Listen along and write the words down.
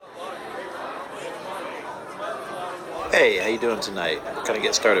Hey, how you doing tonight? What can I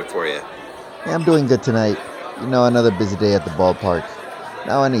get started for you? Yeah, I'm doing good tonight. Another busy day at the ballpark.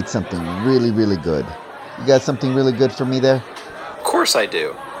 Now I need something really, really good. You got something really good for me there? Of course I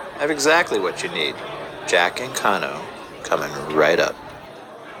do. I have exactly what you need. Jack and Cano coming right up.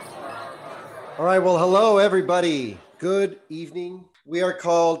 All right. Well, hello, everybody. Good evening. We are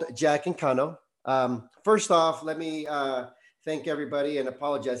called Jack and Cano. First off, let me thank everybody and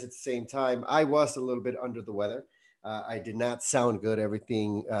apologize at the same time. I was a little bit under the weather. I did not sound good.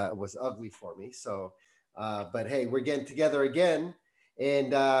 Everything was ugly for me. But hey, we're getting together again.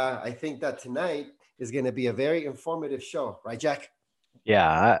 And I think that tonight is going to be a very informative show. Right, Jack?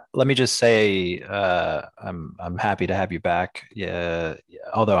 Let me just say, I'm happy to have you back.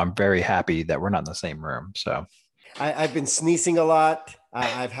 Although I'm very happy that we're not in the same room. So I've been sneezing a lot.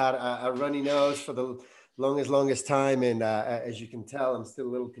 I've had a runny nose for the longest time, and as you can tell, I'm still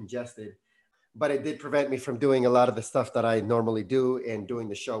a little congested. But it did prevent me from doing a lot of the stuff that I normally do, and doing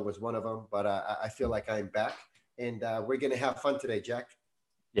the show was one of them. But I feel like I'm back, and we're gonna have fun today, Jack.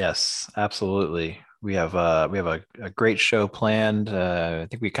 yes, absolutely. We have a great show planned. I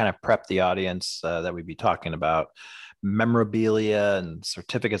think we kind of prepped the audience that we'd be talking about memorabilia and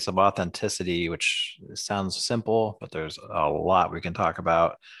certificates of authenticity, which sounds simple, but there's a lot we can talk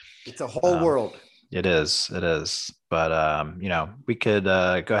about. It's a whole Um, world. it is. But we could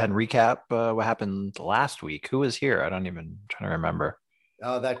go ahead and recap what happened last week. Who was here? I don't even trying to remember.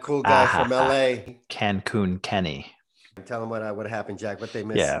 Oh, that cool guy from Ah, LA. Cancun Kenny. Tell him what happened, Jack. What they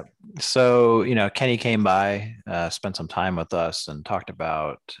missed. Yeah. So, Kenny came by, spent some time with us and talked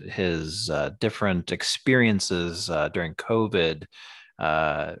about his different experiences during COVID,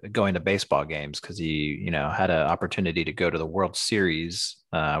 going to baseball games because he, had an opportunity to go to the World Series,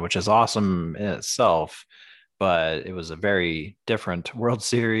 which is awesome in itself. But it was a very different World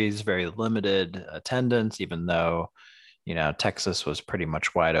Series, very limited attendance, even though, Texas was pretty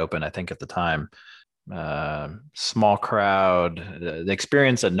much wide open, I think, at the time. Small crowd, the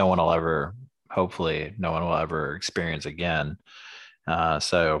experience that hopefully, no one will ever experience again.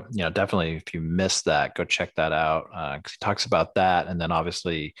 So, definitely if you missed that, go check that out. 'Cause he talks about that. And then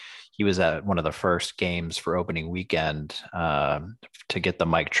obviously, he was at one of the first games for opening weekend to get the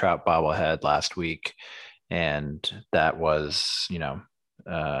Mike Trout bobblehead last week. And that was,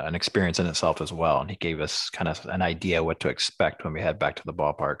 an experience in itself as well. And he gave us kind of an idea what to expect when we head back to the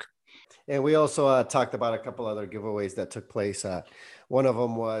ballpark. And we also talked about a couple other giveaways that took place. One of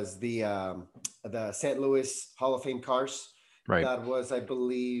them was the St. Louis Hall of Fame cars. Right. That was, I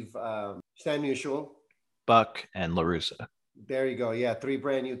believe, Stan Musial. Buck and LaRussa. There you go. Yeah, three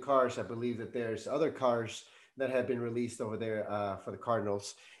brand new cars. I believe that there's other cars that have been released over there for the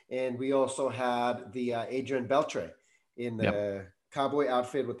Cardinals. And we also had the Adrian Beltre in Yep. the cowboy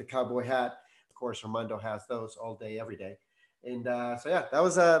outfit with the cowboy hat. Of course, Armando has those all day, every day. And so, yeah, that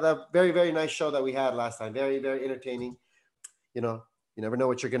was a very, very nice show that we had last time. Very, very entertaining. You never know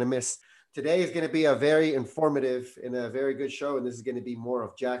what you're going to miss. Today is going to be a very informative and a very good show. And this is going to be more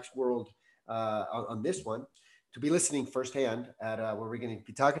of Jack's world on this one to be listening firsthand at what we're going to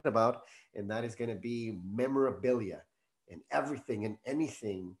be talking about. And that is going to be memorabilia and everything and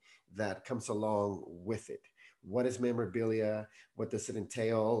anything that comes along with it. What is memorabilia? What does it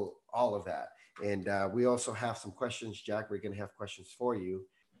entail? All of that. And we also have some questions, Jack. We're going to have questions for you.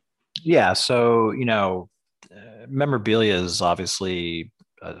 Yeah. So, memorabilia is obviously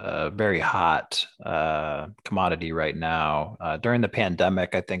a very hot commodity right now. During the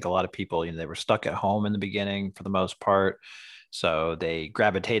pandemic, I think a lot of people, they were stuck at home in the beginning for the most part. So they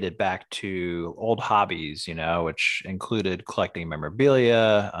gravitated back to old hobbies, which included collecting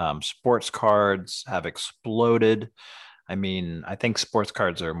memorabilia. Sports cards have exploded. I mean, I think sports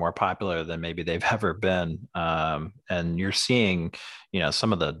cards are more popular than maybe they've ever been. And you're seeing,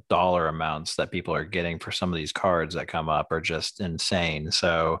 some of the dollar amounts that people are getting for some of these cards that come up are just insane.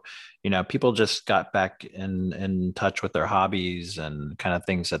 So, people just got back in touch with their hobbies and kind of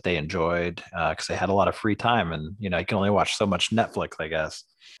things that they enjoyed because they had a lot of free time, and you can only watch so much Netflix, I guess.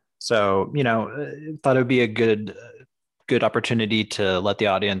 So, thought it would be a good opportunity to let the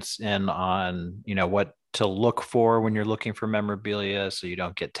audience in on what to look for when you're looking for memorabilia so you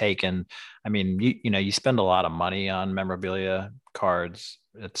don't get taken. I mean, you spend a lot of money on memorabilia, cards,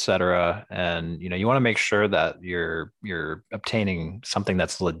 etc., and you want to make sure that you're obtaining something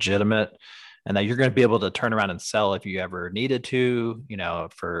that's legitimate and that you're going to be able to turn around and sell if you ever needed to,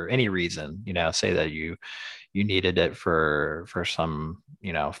 for any reason. Say that you needed it for some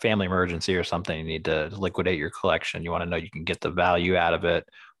family emergency or something. You need to liquidate your collection. You want to know you can get the value out of it,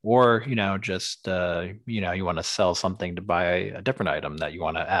 or just you want to sell something to buy a different item that you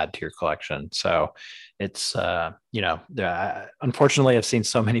want to add to your collection. So it's unfortunately I've seen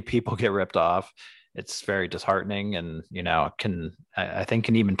so many people get ripped off. It's very disheartening, and I think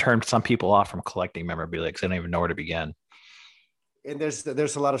can even turn some people off from collecting memorabilia because they don't even know where to begin. And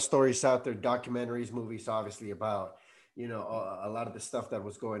there's a lot of stories out there, documentaries, movies, obviously about a lot of the stuff that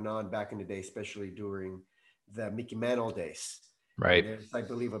was going on back in the day, especially during the Mickey Mantle days. And Right. there's, I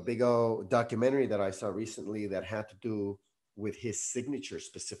believe, a big old documentary that I saw recently that had to do with his signature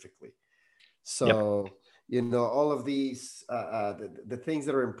specifically. Yep. So, all of these, the things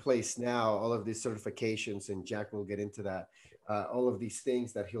that are in place now, all of these certifications, and Jack will get into that, all of these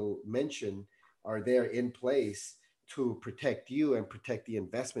things that he'll mention are there in place to protect you and protect the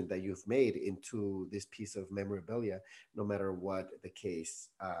investment that you've made into this piece of memorabilia, no matter what the case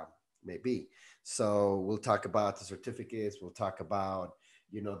may be. So we'll talk about the certificates. We'll talk about,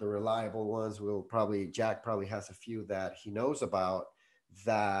 the reliable ones. Jack probably has a few that he knows about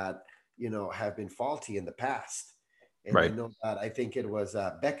that have been faulty in the past. And I Right. know that I think it was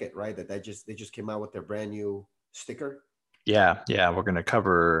Beckett, right? They just came out with their brand new sticker. Yeah, we're going to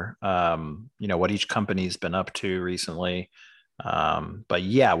cover what each company's been up to recently. But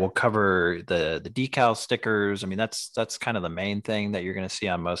yeah, we'll cover the decal stickers. I mean, that's kind of the main thing that you're going to see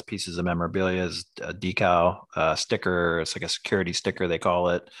on most pieces of memorabilia is a decal sticker. It's like a security sticker they call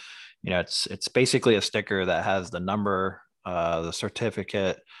it. It's basically a sticker that has the number, the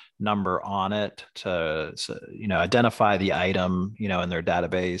certificate number on it to identify the item in their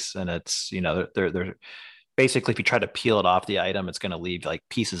database, and it's they're basically if you try to peel it off the item, it's going to leave like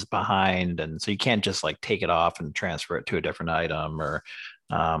pieces behind, and so you can't just like take it off and transfer it to a different item, or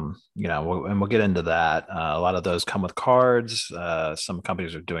and we'll get into that. A lot of those come with cards. Some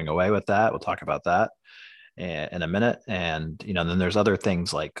companies are doing away with that. We'll talk about that in a minute. And then there's other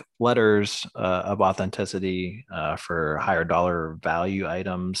things like letters of authenticity for higher dollar value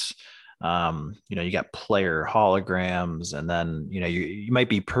items. You got player holograms, and then you might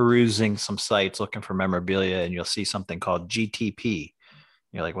be perusing some sites looking for memorabilia, and you'll see something called GTP.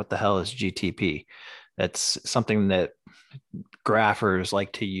 You're like, what the hell is GTP? That's something that graphers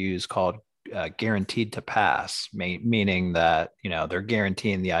like to use called guaranteed to pass, meaning that they're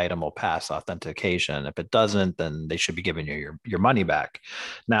guaranteeing the item will pass authentication. If it doesn't, then they should be giving you your money back.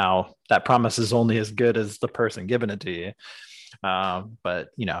 Now that promise is only as good as the person giving it to you. But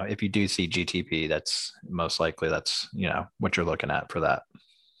if you do see GTP, that's most likely what you're looking at for that.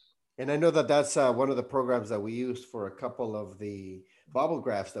 And I know that that's one of the programs that we used for a couple of the bubble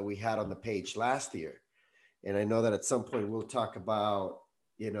graphs that we had on the page last year. And I know that at some point we'll talk about,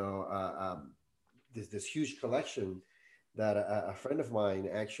 this huge collection that a friend of mine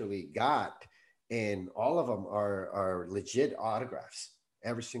actually got, and all of them are legit autographs,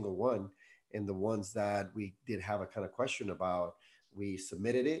 every single one. And the ones that we did have a kind of question about, we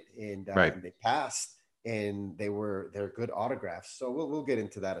submitted it, Right. and they passed, and they're good autographs. So we'll get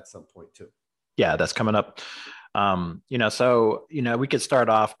into that at some point too. Yeah, that's coming up. So we could start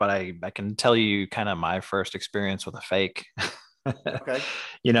off, but I can tell you kind of my first experience with a fake. Okay.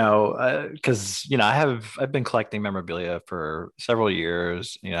 Because I've been collecting memorabilia for several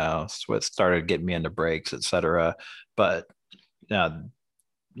years. It's what started getting me into breaks, etc. But uh,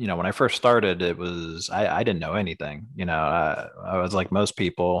 when I first started, it was I didn't know anything. I was like most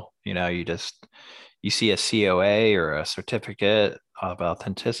people. You see a COA or a certificate of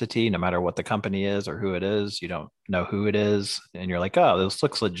authenticity, no matter what the company is or who it is. You don't know who it is, and you're like, oh, this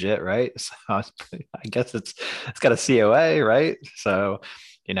looks legit, right? So I guess it's got a COA, right? So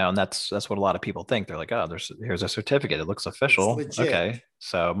and that's what a lot of people think. They're like, oh, here's a certificate. It looks It's official. legit. Okay,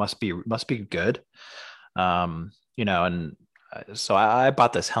 so it must be good. And so I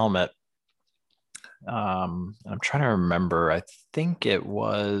bought this helmet. I'm trying to remember. I think it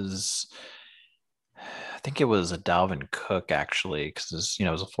was a Dalvin Cook actually, because it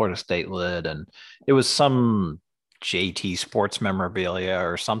was a Florida State lid, and it was some JT Sports memorabilia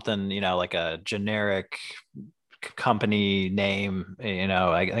or something, like a generic company name.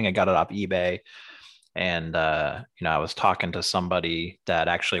 I think I got it off eBay, and I was talking to somebody that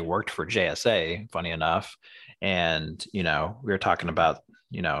actually worked for JSA, funny enough, and we were talking about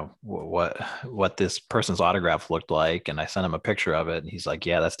what this person's autograph looked like, and I sent him a picture of it, and he's like,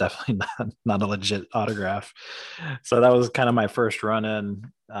 yeah, that's definitely not a legit autograph. So that was kind of my first run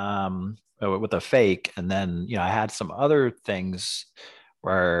in with a fake. And then I had some other things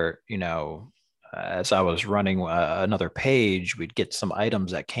where as I was running another page, we'd get some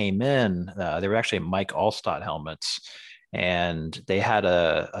items that came in. They were actually Mike Allstott helmets, and they had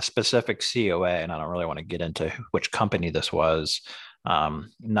a specific COA, and I don't really want to get into which company this was,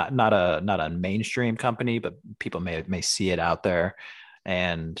 Not a mainstream company, but people may see it out there.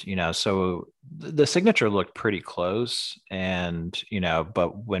 And so the signature looked pretty close. And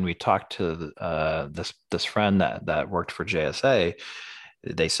but when we talked to this friend that worked for JSA,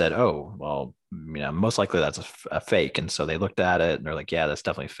 they said, oh, well, most likely that's a fake. And so they looked at it and they're like, yeah, that's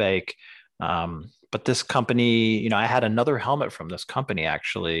definitely fake. But this company, I had another helmet from this company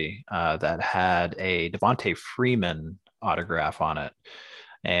actually, that had a Devontae Freeman autograph on it.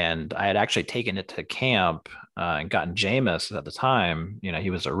 And I had actually taken it to camp, and gotten Jameis at the time. He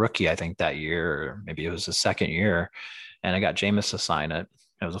was a rookie, I think, that year, or maybe it was his second year. And I got Jameis to sign it.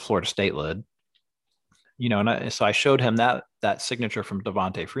 It was a Florida State lid. So I showed him that signature from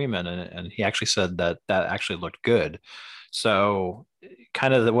Devontae Freeman, and he actually said that actually looked good. So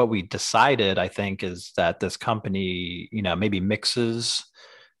kind of what we decided, I think, is that this company, maybe mixes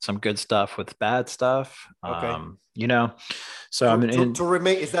some good stuff with bad stuff. Okay. So I mean, To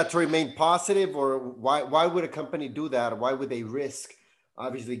remain, is that to remain positive, or why would a company do that? Or why would they risk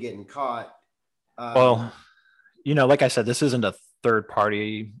obviously getting caught? well, like I said, this isn't a third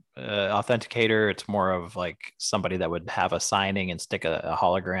party authenticator. It's more of like somebody that would have a signing and stick a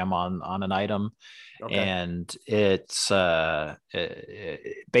hologram on an item. Okay. And it's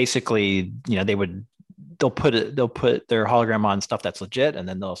basically, they'll put their hologram on stuff that's legit, and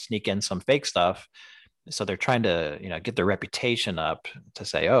then they'll sneak in some fake stuff. So they're trying to get their reputation up to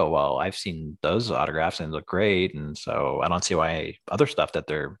say, oh, well, I've seen those autographs and they look great, and so I don't see why other stuff that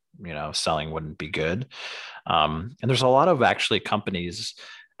they're selling wouldn't be good. And there's a lot of actually companies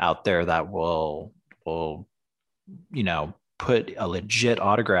out there that will put a legit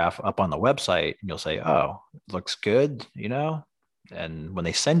autograph up on the website, and you'll say, oh, it looks good. And when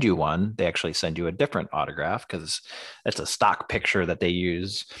they send you one, they actually send you a different autograph because it's a stock picture that they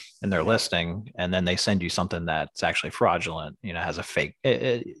use in their listing. And then they send you something that's actually fraudulent, has a fake.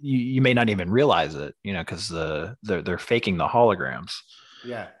 You may not even realize it, because they're faking the holograms.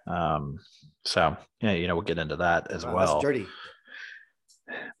 Yeah. So yeah, we'll get into that as Wow, that's well. dirty.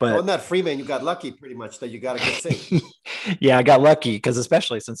 So on But that Freeman, you got lucky pretty much that you got a good save. yeah, I got lucky because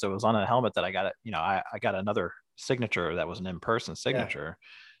especially since it was on a helmet that I got it, I got another signature that was an in-person Yeah. signature.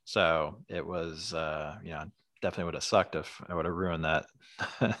 So it was, definitely would have sucked if I would have ruined that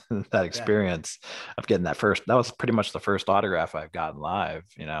that Yeah. experience of getting that first. That was pretty much the first autograph I've gotten live,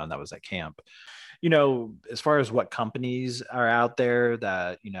 and that was at camp. As far as what companies are out there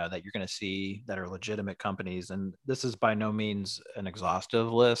that that you're going to see that are legitimate companies, and this is by no means an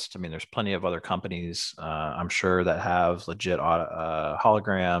exhaustive list. I mean, there's plenty of other companies, I'm sure, that have legit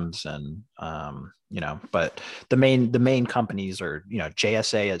holograms, and but the main companies are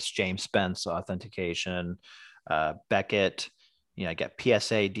JSA, it's James Spence Authentication, Beckett, I get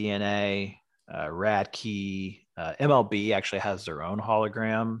PSA DNA, Radkey. MLB actually has their own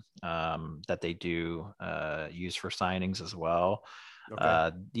hologram, that they do use for signings as well.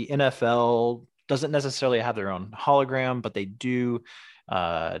 Okay. The NFL doesn't necessarily have their own hologram, but they do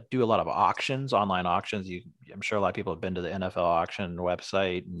do a lot of auctions, online auctions. I'm sure a lot of people have been to the NFL auction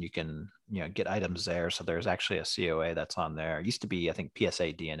website, and you can get items there. So there's actually a COA that's on there. It used to be, I think,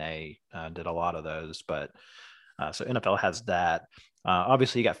 PSA DNA did a lot of those, but so NFL has that.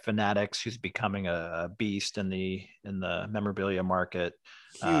 Obviously, you got Fanatics, who's becoming a beast in the memorabilia market.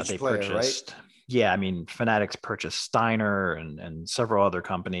 Huge They player, right? purchased, yeah, I mean, Fanatics purchased Steiner and several other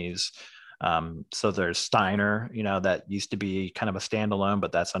companies. So there's Steiner, that used to be kind of a standalone,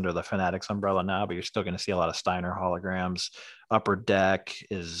 but that's under the Fanatics umbrella now. But you're still going to see a lot of Steiner holograms. Upper Deck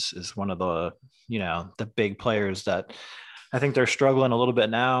is one of the big players that I think they're struggling a little bit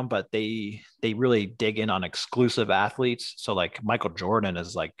now, but they really dig in on exclusive athletes. So like Michael Jordan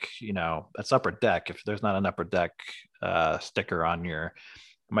is like, that's Upper Deck. If there's not an Upper Deck sticker on your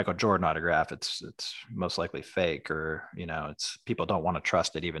Michael Jordan autograph, it's most likely fake, or it's people don't want to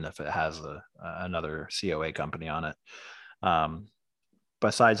trust it even if it has another COA company on it. Um,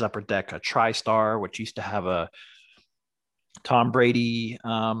 Besides Upper Deck, a TriStar, which used to have a Tom Brady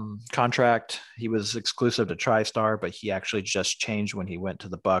contract. He was exclusive to TriStar, but he actually just changed when he went to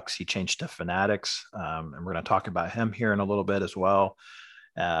the Bucks. He changed to Fanatics, and we're going to talk about him here in a little bit as well.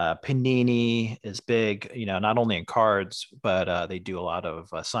 Panini is big, not only in cards, but they do a lot of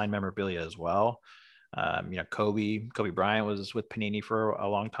signed memorabilia as well. Kobe Bryant was with Panini for a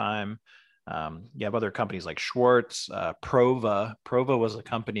long time. You have other companies like Schwartz, Prova. Prova was a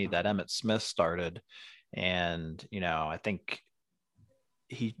company that Emmett Smith started, and I think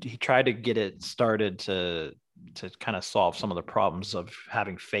he tried to get it started to kind of solve some of the problems of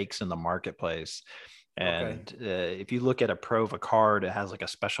having fakes in the marketplace. Okay. And if you look at a Prova card, it has like a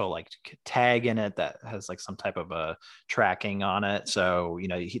special like tag in it that has like some type of a tracking on it. So,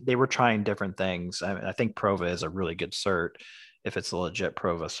 they were trying different things. I think Prova is a really good cert if it's a legit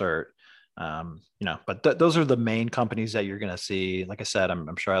Prova cert. But those are the main companies that you're going to see. Like I said,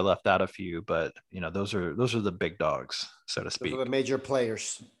 I'm sure I left out a few, but those are the big dogs, so to Those are the speak. major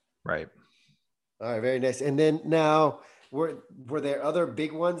players. Right. All right, very nice. And then now, were there other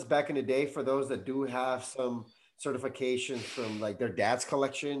big ones back in the day for those that do have some certifications from like their dad's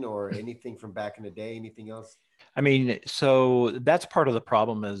collection or anything from back in the day? Anything else? I mean, so that's part of the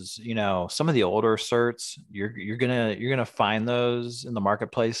problem is, some of the older certs, you're gonna find those in the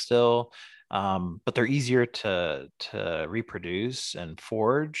marketplace still. But they're easier to reproduce and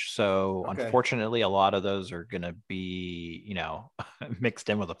forge. So Okay. unfortunately, a lot of those are gonna be, mixed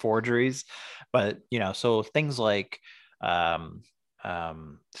in with the forgeries. But so things like um,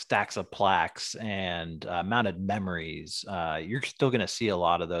 stacks of plaques and mounted memories. You're still going to see a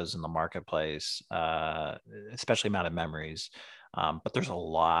lot of those in the marketplace, especially mounted memories. But there's a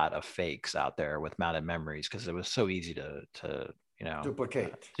lot of fakes out there with mounted memories because it was so easy to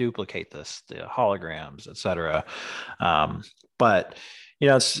Duplicate. duplicate the holograms, etc. Um, but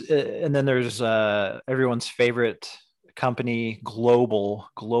and then there's everyone's favorite company, global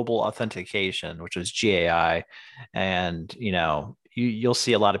authentication, which is GAI. And you'll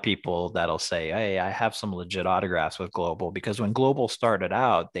see a lot of people that'll say, hey, I have some legit autographs with Global, because when Global started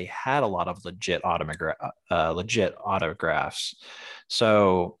out, they had a lot of legit autographs.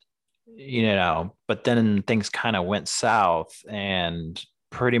 So but then things kind of went south, and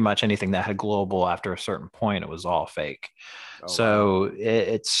pretty much anything that had Global after a certain point, it was all fake. Oh wow. So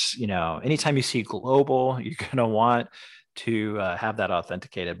it's, anytime you see Global, you're going to want to have that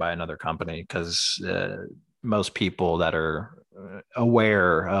authenticated by another company, because most people that are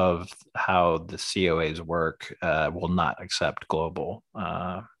aware of how the COAs work will not accept Global.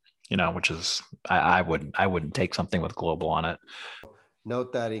 Which is I wouldn't take something with Global on it.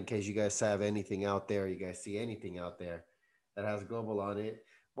 Note that in case you guys have anything out there, you guys see anything out there that has global on it,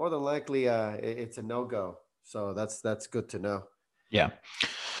 more than likely it's a no-go. So that's good to know. Yeah.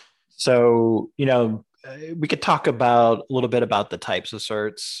 So, we could talk about a little bit about the types of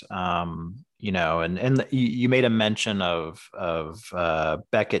certs, and you made a mention of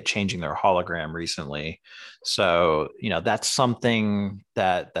Beckett changing their hologram recently. So, that's something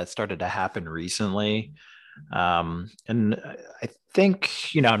that started to happen recently. And I think,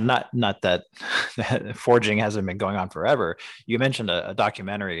 not that forging hasn't been going on forever. You mentioned a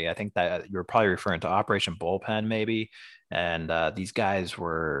documentary. I think that you were probably referring to Operation Bullpen, maybe. And these guys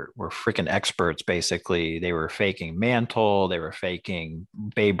were freaking experts. Basically, they were faking Mantle, they were faking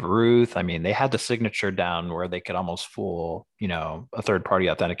Babe Ruth. I mean, they had the signature down where they could almost fool, a third party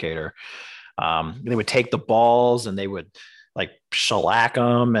authenticator. They would take the balls and they would like shellac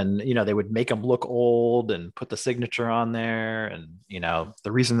them, and they would make them look old and put the signature on there. And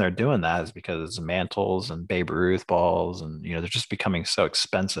the reason they're doing that is because Mantles and Babe Ruth balls, and they're just becoming so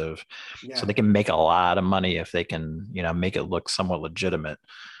expensive, so Yeah. they can make a lot of money if they can make it look somewhat legitimate.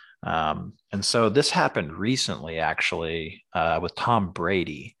 And so this happened recently, actually, with Tom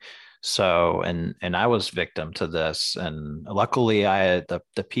Brady. So, and I was victim to this, and luckily, I had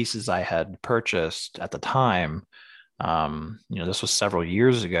the pieces I had purchased at the time. This was several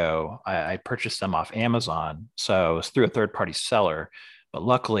years ago. I purchased them off Amazon, so it was through a third party seller. But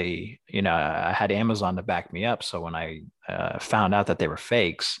luckily, I had Amazon to back me up. So when I found out that they were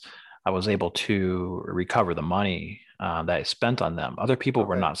fakes, I was able to recover the money that I spent on them. Other people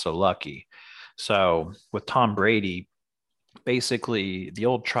were Okay. not so lucky. So with Tom Brady, basically the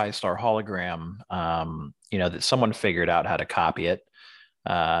old TriStar hologram, that someone figured out how to copy it,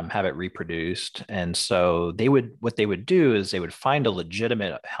 have it reproduced. And so what they would do is they would find a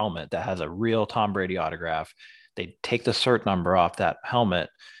legitimate helmet that has a real Tom Brady autograph. They'd take the cert number off that helmet,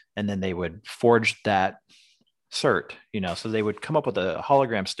 and then they would forge that cert, so they would come up with a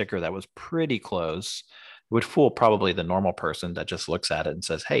hologram sticker that was pretty close. It would fool probably the normal person that just looks at it and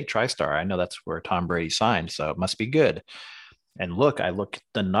says, hey, TriStar, I know that's where Tom Brady signed, so it must be good. And look, I look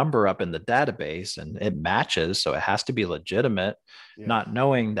the number up in the database and it matches, so it has to be legitimate, Yeah. not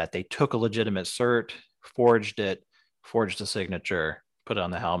knowing that they took a legitimate cert, forged it, forged a signature, put it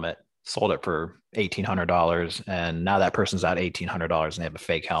on the helmet, sold it for $1,800, and now that person's out $1,800 and they have a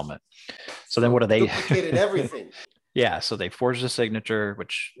fake helmet. So then what So do they duplicated everything. Yeah, so they forged a signature,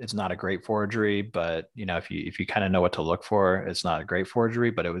 which is not a great forgery, but if you kind of know what to look for, it's not a great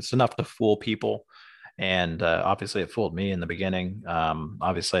forgery, but it was enough to fool people. And obviously, it fooled me in the beginning.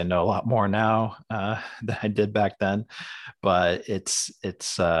 Obviously, I know a lot more now than I did back then, but it's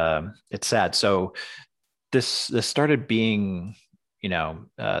sad. So this started being,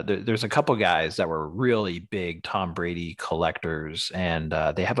 there's a couple guys that were really big Tom Brady collectors, and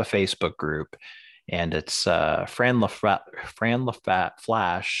they have a Facebook group, and it's Fran Lafat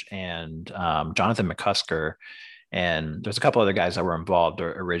Flash and Jonathan McCusker, and there's a couple other guys that were involved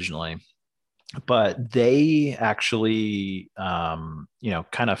originally, but they actually,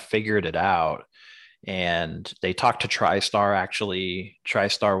 kind of figured it out, and they talked to TriStar. Actually,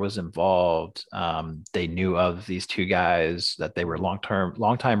 TriStar was involved. They knew of these two guys, that they were long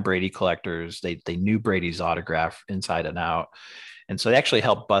time Brady collectors. They knew Brady's autograph inside and out, and so they actually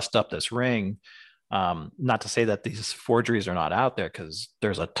helped bust up this ring. Not to say that these forgeries are not out there, because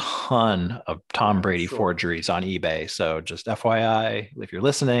there's a ton of Tom Yeah, I'm Brady sure. forgeries on eBay. So just FYI, if you're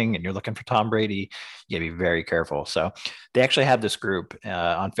listening and you're looking for Tom Brady, you gotta be very careful. So they actually have this group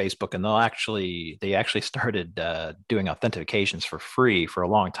on Facebook, and they actually started doing authentications for free for a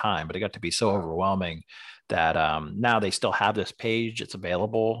long time, but it got to be so Wow. overwhelming that now they still have this page. It's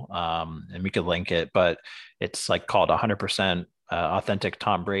available, and we could link it, but it's like called 100% authentic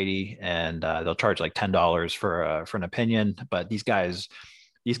Tom Brady, and they'll charge like $10 for an opinion. But these guys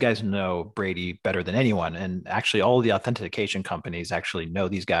know Brady better than anyone, and actually all the authentication companies actually know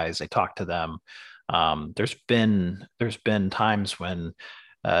these guys. They talk to them. There's been times when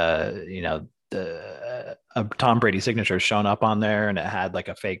the a Tom Brady signature has shown up on there, and it had like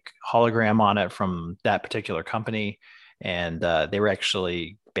a fake hologram on it from that particular company, and they were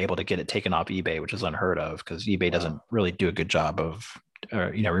actually able to get it taken off eBay, which is unheard of, because eBay doesn't Wow. really do a good job of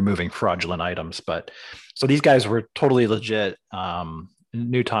removing fraudulent items. But so these guys were totally legit.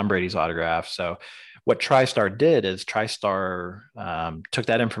 Knew Tom Brady's autograph. So what TriStar did is TriStar took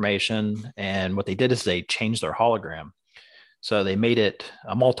that information, and what they did is they changed their hologram. So they made it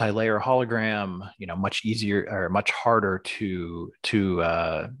a multi-layer hologram, much easier or much harder to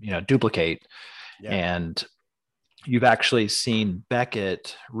duplicate. Yeah. And you've actually seen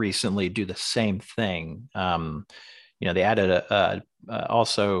Beckett recently do the same thing. They added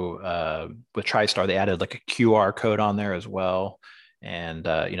also with TriStar, they added like a QR code on there as well. And,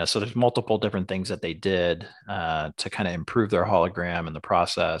 so there's multiple different things that they did to kind of improve their hologram in the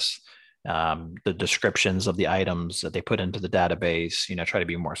process. The descriptions of the items that they put into the database, try to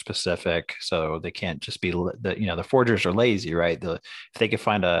be more specific. So they can't just be the forgers are lazy, right? If they could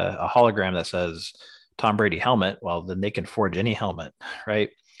find a hologram that says Tom Brady helmet, well, then they can forge any helmet, right?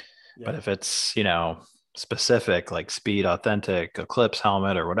 But Yeah. if it's, specific, like Speed Authentic Eclipse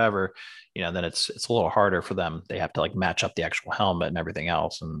helmet or whatever, then it's a little harder for them. They have to like match up the actual helmet and everything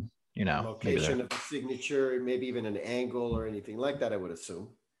else. And, maybe they're, Location of the signature, maybe even an angle or anything like that, I would assume.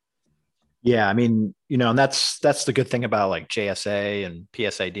 yeah, I mean, and that's the good thing about like JSA and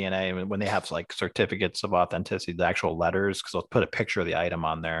PSA DNA when they have like certificates of authenticity, the actual letters, because they'll put a picture of the item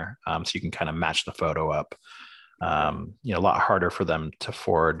on there, so you can kind of match the photo up. Okay. A lot harder for them to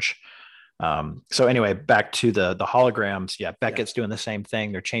forge. So anyway, back to the holograms. Yeah, Yeah. Beckett's doing the same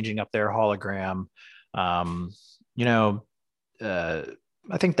thing. They're changing up their hologram. Um, you know, uh,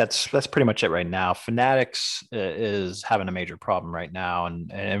 I think that's pretty much it right now. Fanatics is having a major problem right now,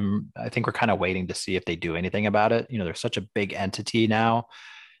 and I think we're kind of waiting to see if they do anything about it. They're such a big entity now.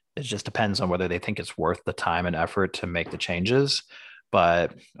 It just depends on whether they think it's worth the time and effort to make the changes.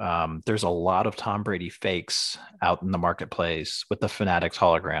 But there's a lot of Tom Brady fakes out in the marketplace with the Fanatics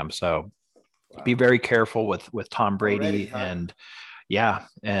hologram. So be Wow. very careful with Tom Already, Brady. huh? And yeah,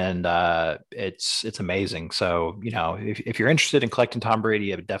 and it's amazing. So if you're interested in collecting Tom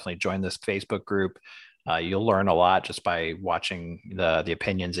Brady, I would definitely join this Facebook group. You'll learn a lot just by watching the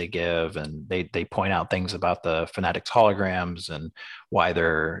opinions they give, and they point out things about the Fanatics holograms and why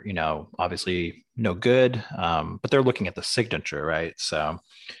they're obviously no good, but they're looking at the signature, right? So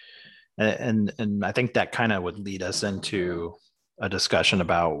and I think that kind of would lead us into a discussion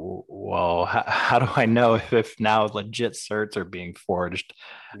about, well, how do I know if now legit certs are being forged?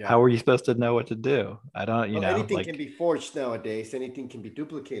 Yeah. How are you supposed to know what to do? I don't, Well, anything can like, be forged nowadays. Anything can be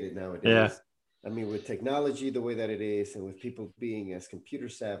duplicated yeah. nowadays. I mean, with technology the way that it is, and with people being as computer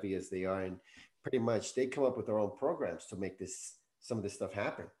savvy as they are, and pretty much they come up with their own programs to make some of this stuff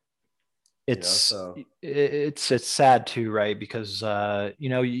happen. it's So it's sad too, right? Because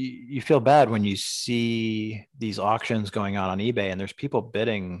you feel bad when you see these auctions going on eBay, and there's people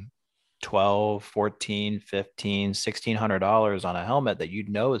bidding 12, 14, 15, $1,600 on a helmet that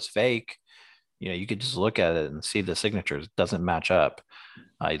is fake. You could just look at it and see the signatures doesn't match up.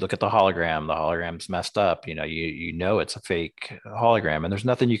 You look at the hologram's messed up. You know it's a fake hologram, and there's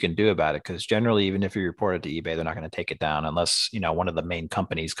nothing you can do about it, because generally, even if you report it to eBay, they're not going to take it down unless one of the main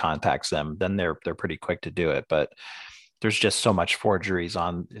companies contacts them. Then they're pretty quick to do it. But there's just so many forgeries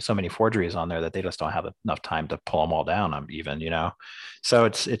on there that they just don't have enough time to pull them all down. Even, so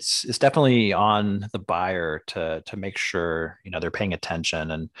it's definitely on the buyer to make sure, they're paying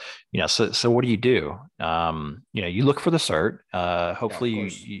attention. And, so what do you do? You look for the cert. Yeah, Hopefully of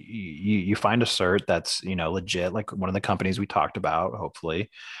course. you find a cert that's, legit, like one of the companies we talked about,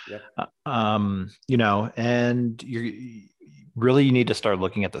 hopefully. Yep. And you need to start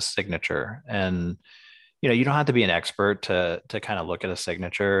looking at the signature. And you don't have to be an expert to kind of look at a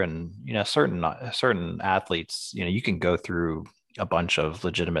signature. And certain athletes, you can go through a bunch of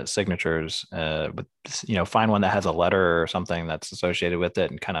legitimate signatures, but find one that has a letter or something that's associated with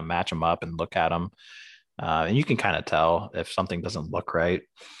it and kind of match them up and look at them. And you can kind of tell if something doesn't look right.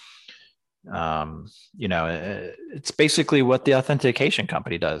 It's basically what the authentication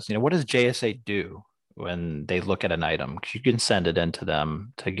company does. What does JSA do when they look at an item? 'Cause you can send it into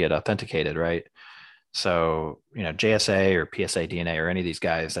them to get authenticated, right? So, JSA or PSA DNA or any of these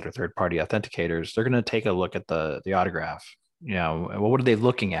guys that are third party authenticators, they're going to take a look at the autograph. Well, what are they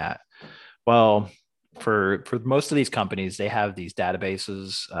looking at? Well, for most of these companies, they have these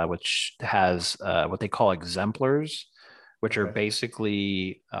databases, which has what they call exemplars, which are Okay.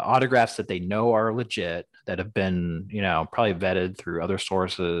 basically autographs that they know are legit, that have been, probably vetted through other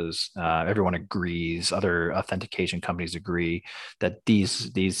sources. Everyone agrees, other authentication companies agree that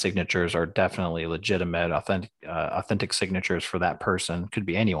these signatures are definitely legitimate, authentic signatures for that person. Could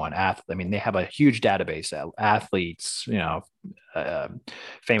be anyone. I mean, they have a huge database, athletes, uh,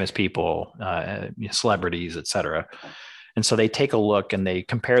 famous people, celebrities, etc. And so they take a look and they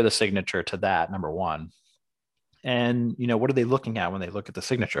compare the signature to that, number one. And what are they looking at when they look at the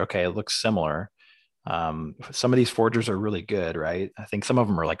signature? Okay, it looks similar. Some of these forgers are really good, right? I think some of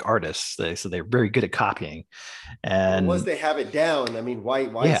them are like artists, so they're very good at copying. But once And they have it down, I mean, why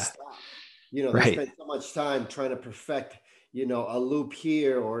yeah, stop? They right, spend so much time trying to perfect, a loop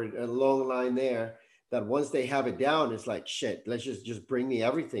here or a long line there, that once they have it down, it's like shit. Let's just bring me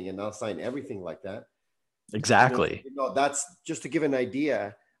everything, and I'll sign everything like that. So, exactly. that's just to give an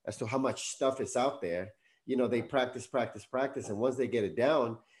idea as to how much stuff is out there. They practice, practice, practice, and once they get it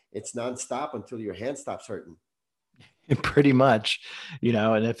down, it's nonstop until your hand stops hurting. Pretty much,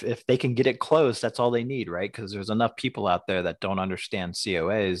 and if they can get it closed, that's all they need, right? Because there's enough people out there that don't understand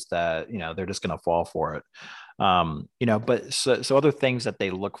COAs that, they're just going to fall for it. But so other things that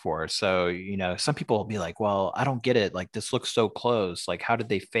they look for. So, some people will be like, well, I don't get it. Like, this looks so close. Like, how did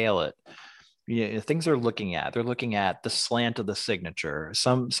they fail it? Things they're looking at the slant of the signature.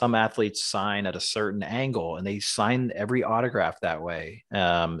 Some athletes sign at a certain angle and they sign every autograph that way.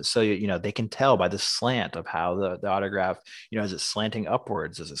 So they can tell by the slant of how the autograph, is it slanting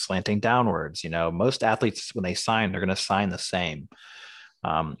upwards, is it slanting downwards? Most athletes, when they sign, they're going to sign the same.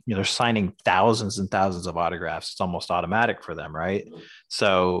 They're signing thousands and thousands of autographs. It's almost automatic for them, right?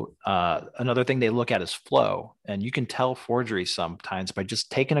 So another thing they look at is flow, and you can tell forgery sometimes by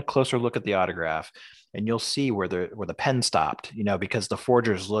just taking a closer look at the autograph, and you'll see where the pen stopped. Because the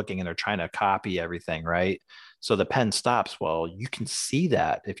forger's looking and they're trying to copy everything, right? So the pen stops. Well, you can see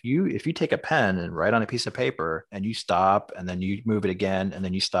that if you take a pen and write on a piece of paper and you stop and then you move it again and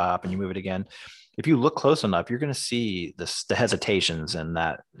then you stop and you move it again, if you look close enough, you're going to see the hesitations in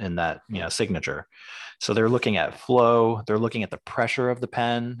that signature. So they're looking at flow. They're looking at the pressure of the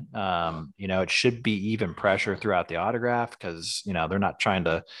pen. It should be even pressure throughout the autograph because they're not trying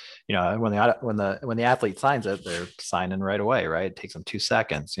to, when the athlete signs it, they're signing right away, right? It takes them 2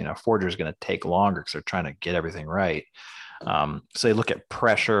 seconds. Forger is going to take longer because they're trying to get everything right. So they look at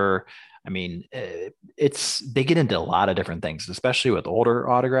pressure. I mean, they get into a lot of different things, especially with older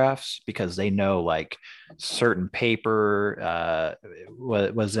autographs, because they know like certain paper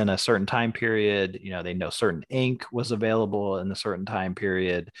was in a certain time period. They know certain ink was available in a certain time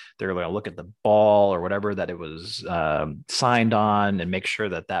period. They're going to look at the ball or whatever that it was signed on and make sure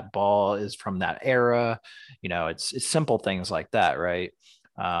that ball is from that era. It's simple things like that, right?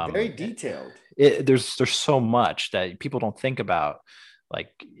 Very Um, detailed. there's so much that people don't think about, like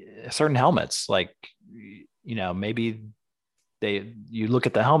certain helmets, like maybe you look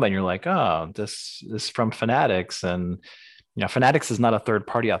at the helmet and you're like, oh, this is from Fanatics, and Fanatics is not a third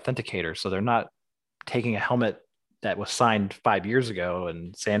party authenticator, so they're not taking a helmet that was signed 5 years ago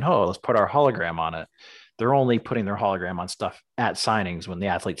and saying, oh, let's put our hologram on it. They're only putting their hologram on stuff at signings when the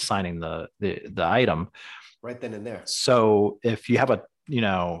athlete's signing the item. Right then and there. So if you have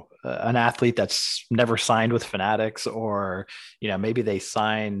an athlete that's never signed with Fanatics, or maybe they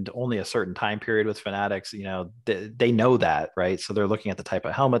signed only a certain time period with Fanatics. They know that, right? So they're looking at the type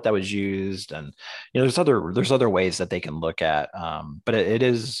of helmet that was used, and there's other ways that they can look at. But it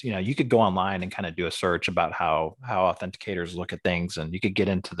is, you could go online and kind of do a search about how authenticators look at things, and you could get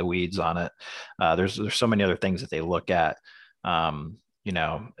into the weeds on it. There's so many other things that they look at.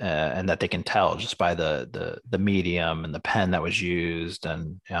 And that they can tell just by the medium and the pen that was used,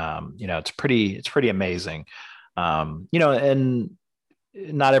 and it's pretty amazing. And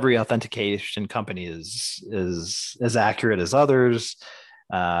not every authentication company is as accurate as others,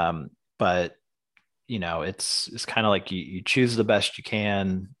 but it's kind of like you choose the best you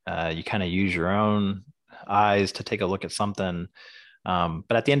can. You kind of use your own eyes to take a look at something.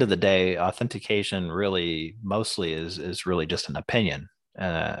 But at the end of the day, authentication really mostly is really just an opinion.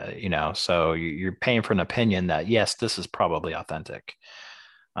 So you're paying for an opinion that yes, this is probably authentic.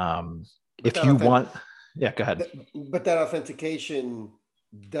 Um, But if that you authentic, want, yeah, go ahead. but that authentication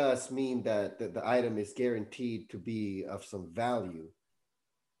does mean that the item is guaranteed to be of some value.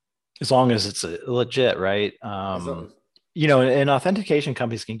 As long as it's legit, right? As long as, And authentication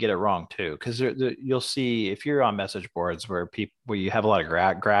companies can get it wrong too, because you'll see if you're on message boards where you have a lot of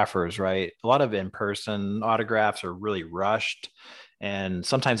graphers, right? A lot of in-person autographs are really rushed, and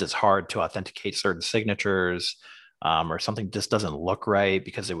sometimes it's hard to authenticate certain signatures. Or something just doesn't look right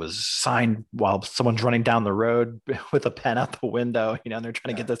because it was signed while someone's running down the road with a pen out the window, and they're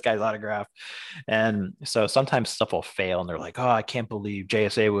trying to yeah, get this guy's autograph. And so sometimes stuff will fail and they're like, oh, I can't believe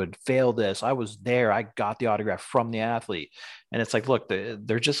JSA would fail this. I was there. I got the autograph from the athlete. And it's like, look,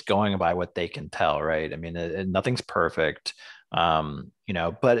 they're just going by what they can tell, right? I mean, nothing's perfect. But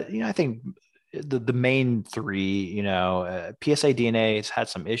I think the main three, PSA DNA has had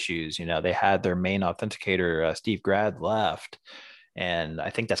some issues. They had their main authenticator, Steve Grad, left, and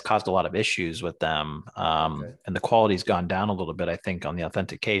I think that's caused a lot of issues with them. okay. And the quality's gone down a little bit, I think, on the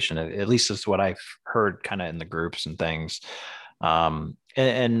authentication. At least is what I've heard, kind of in the groups and things. And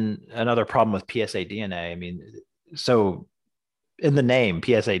another problem with PSA DNA, I mean, so in the name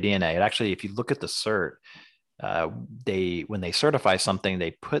PSA DNA, it actually, if you look at the cert, uh, they when they certify something,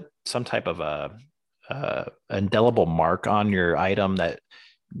 they put some type of indelible mark on your item that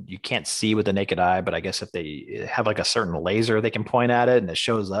you can't see with the naked eye, but I guess if they have like a certain laser, they can point at it and it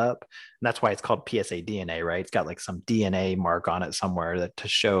shows up. And that's why it's called PSA DNA, right? It's got like some DNA mark on it somewhere to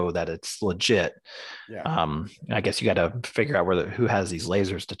show that it's legit. Yeah. I guess you got to figure out who has these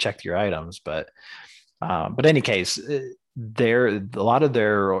lasers to check your items, but in any case, a lot of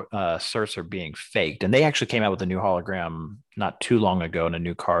their certs are being faked, and they actually came out with a new hologram not too long ago and a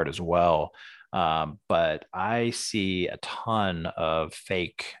new card as well. But I see a ton of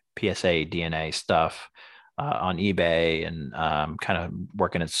fake PSA DNA stuff on eBay, and kind of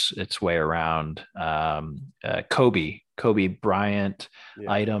working its way around Kobe Bryant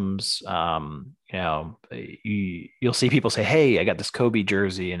Yeah. items. You'll see people say, "Hey, I got this Kobe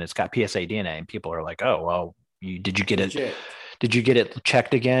jersey, and it's got PSA DNA," and people are like, "Oh, well, did you It's get it? legit. Did you get it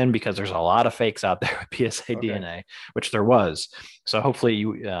checked again? Because there's a lot of fakes out there with PSA Okay. DNA, which there was. So hopefully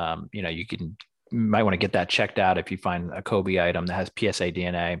you might want to get that checked out if you find a Kobe item that has PSA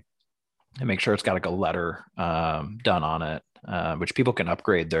DNA, and make sure it's got like a letter done on it, which people can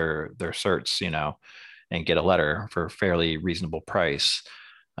upgrade their certs, and get a letter for a fairly reasonable price.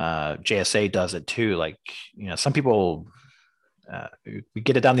 JSA does it too. Like, some people we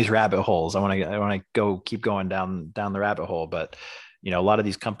get it down these rabbit holes. I want to go keep going down the rabbit hole, but a lot of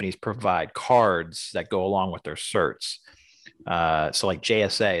these companies provide cards that go along with their certs. So like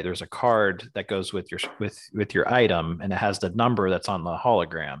JSA, there's a card that goes with your item, and it has the number that's on the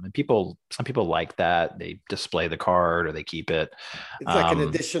hologram. And some people like that. They display the card or they keep it. It's like an Um,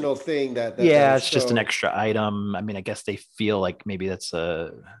 additional thing that'll yeah, it's just an show. extra item. I mean, I guess they feel like maybe that's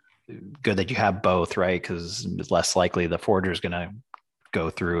a good that you have both, right? Because it's less likely the forger is going to go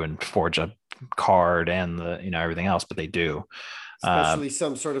through and forge a card and the everything else, but they do. Uh, Especially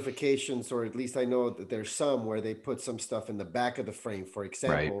some certifications, or at least I know that there's some where they put some stuff in the back of the frame, for right.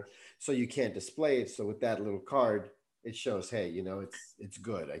 example, so you can't display it. So with that little card, it shows, hey, it's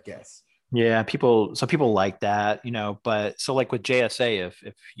good, I guess. Yeah, some people like that, but so like with JSA,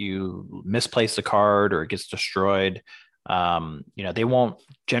 if you misplace the card or it gets destroyed, they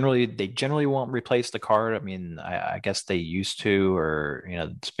generally won't replace the card. I mean, I guess they used to, or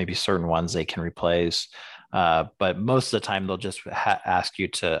maybe certain ones they can replace. But most of the time they'll just ask you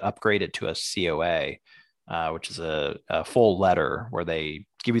to upgrade it to a COA, which is a full letter where they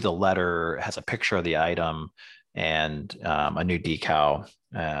give you the letter, has a picture of the item, and a new decal.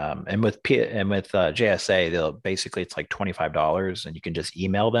 And with JSA, they'll basically it's like $25, and you can just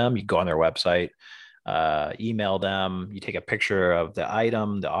email them. You go on their website, email them. You take a picture of the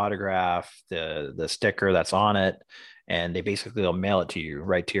item, the autograph, the sticker that's on it, and they basically will mail it to you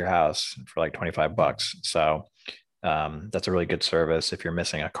right to your house for like $25. So that's a really good service if you're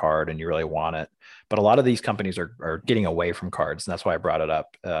missing a card and you really want it. But a lot of these companies are getting away from cards, and that's why I brought it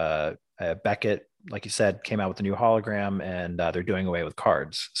up. Beckett, like you said, came out with a new hologram, and they're doing away with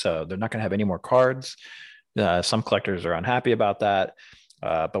cards. So they're not going to have any more cards. Some collectors are unhappy about that.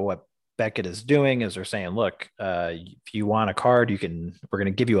 But what Beckett is doing is they're saying, look, if you want a card, we're going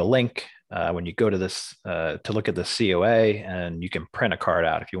to give you a link when you go to this to look at the COA, and you can print a card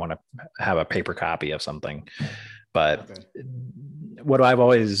out if you want to have a paper copy of something. But okay, what I've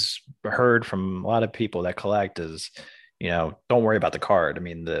always heard from a lot of people that collect is, don't worry about the card. I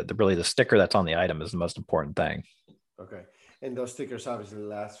mean, the really the sticker that's on the item is the most important thing. Okay. And those stickers obviously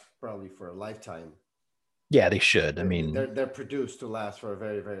last probably for a lifetime. Yeah, they should. I They're, mean, they're produced to last for a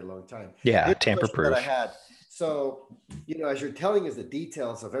very, very long time. Yeah, Here's a tamper question that I proof. had. So, as you're telling us the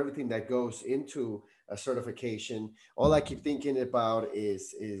details of everything that goes into a certification, all I keep thinking about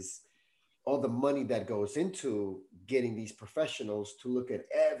is all the money that goes into getting these professionals to look at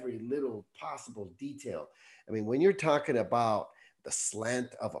every little possible detail. I mean, when you're talking about the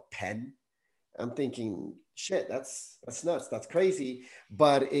slant of a pen, I'm thinking, shit, that's nuts, that's crazy.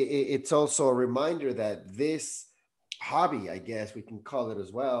 But it's also a reminder that this hobby, I guess we can call it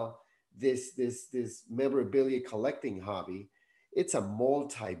as well, this memorabilia collecting hobby, it's a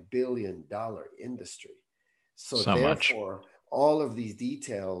multi-billion-dollar industry. So So much. therefore, all of these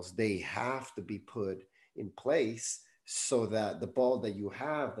details they have to be put in place so that the ball that you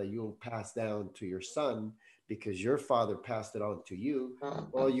have that you'll pass down to your son because your father passed it on to you,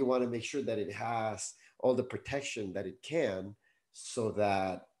 well, you want to make sure that it has all the protection that it can so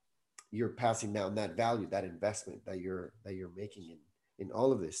that you're passing down that value, that investment that you're making in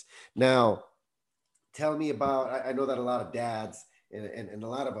all of this. Now, tell me about, I know that a lot of dads and a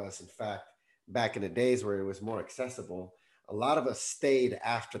lot of us, in fact, back in the days where it was more accessible, a lot of us stayed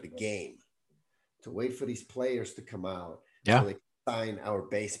after the game to wait for these players to come out so Yeah. they can sign our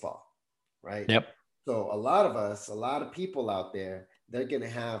baseball, right? Yep. So a lot of us, a lot of people out there, they're going to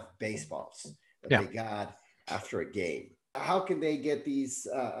have baseballs that Yeah. they got after a game. How can they get these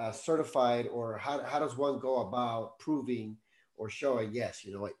certified, or how does one go about proving or showing, yes,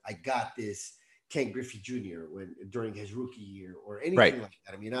 I got this Ken Griffey Jr. when during his rookie year or Right. anything like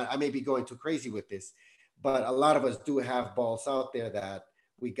that. I mean, I may be going too crazy with this, but a lot of us do have balls out there that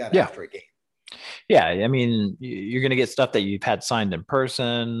we got Yeah. after a game. Yeah, I mean, you're going to get stuff that you've had signed in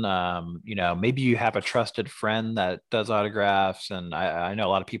person. Maybe you have a trusted friend that does autographs. And I know a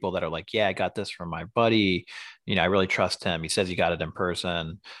lot of people that are like, yeah, I got this from my buddy. I really trust him. He says he got it in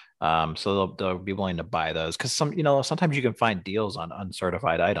person. So they'll be willing to buy those because sometimes you can find deals on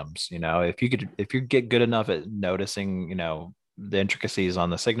uncertified items. If you get good enough at noticing, the intricacies on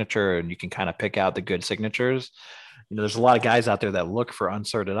the signature, and you can kind of pick out the good signatures. There's a lot of guys out there that look for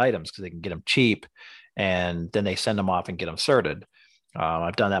uncerted items because they can get them cheap, and then they send them off and get them certed.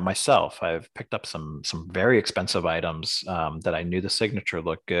 I've done that myself. I've picked up some very expensive items that I knew the signature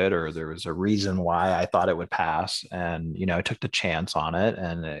looked good, or there was a reason why I thought it would pass, and I took the chance on it,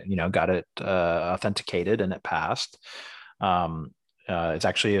 and got it authenticated, and it passed. It's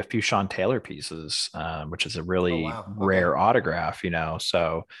actually a few Sean Taylor pieces, which is a Oh, really wow. Okay. rare autograph.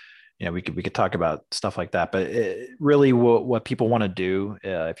 So we could talk about stuff like that, but really what people want to do,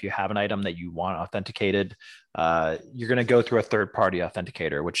 if you have an item that you want authenticated, you're going to go through a third party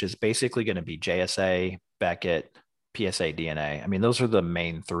authenticator, which is basically going to be JSA, Beckett, PSA DNA. I mean, those are the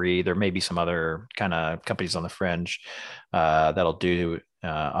main three. There may be some other kind of companies on the fringe that'll do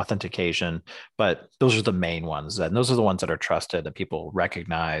authentication, but those are the main ones, and those are the ones that are trusted, that people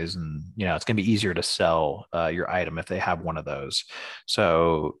recognize, and it's going to be easier to sell your item if they have one of those.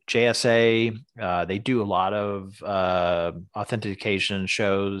 So JSA, they do a lot of authentication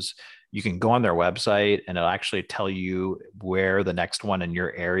shows. You can go on their website, and it'll actually tell you where the next one in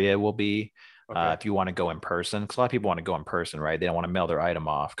your area will be. Okay. If you want to go in person, because a lot of people want to go in person, right? They don't want to mail their item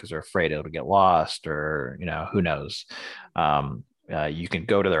off because they're afraid it'll get lost, or who knows. You can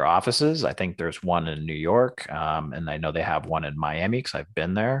go to their offices. I think there's one in New York, and I know they have one in Miami because I've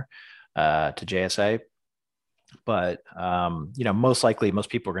been there to JSA. But most likely, most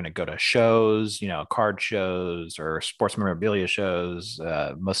people are going to go to shows, card shows or sports memorabilia shows.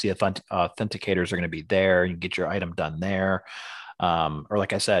 Most of the authenticators are going to be there. You can get your item done there. Or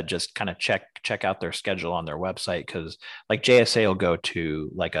like I said, just kind of check out their schedule on their website, because like JSA will go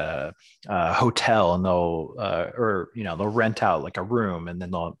to like a hotel, and they'll or they'll rent out like a room, and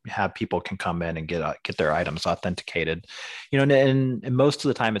then they'll have people can come in and get their items authenticated. And most of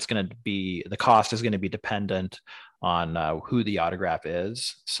the time it's going to be, the cost is going to be dependent on who the autograph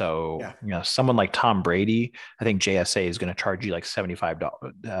is. So, Yeah. someone like Tom Brady, I think JSA is going to charge you like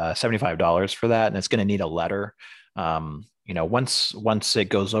 $75 for that, and it's going to need a letter. Once it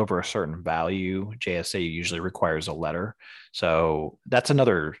goes over a certain value, JSA usually requires a letter. So that's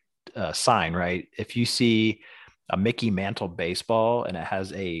another sign, right? If you see a Mickey Mantle baseball and it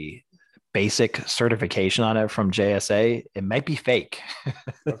has a basic certification on it from JSA, it might be fake.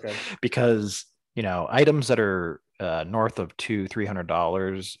 Okay. Because items that are north of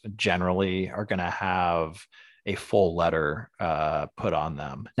 $300 generally are going to have a full letter put on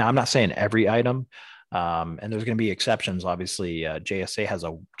them. Now, I'm not saying every item, and there's going to be exceptions. Obviously, JSA has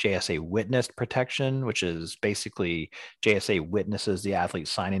a JSA witness protection, which is basically JSA witnesses the athlete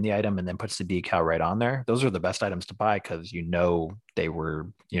signing the item and then puts the decal right on there. Those are the best items to buy because they were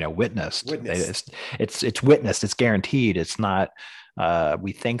witnessed. It's witnessed. It's guaranteed. It's not.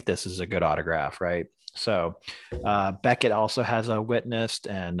 We think this is a good autograph, right? So Beckett also has a witnessed,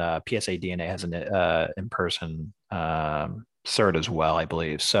 and PSA DNA has an in-person cert as well, I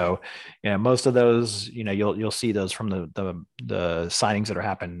believe. So, most of those, you'll see those from the signings that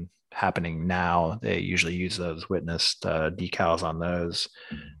are happening now. They usually use those witnessed decals on those,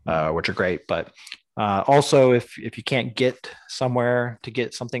 which are great. But also, if you can't get somewhere to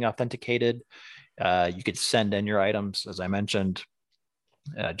get something authenticated, you could send in your items, as I mentioned.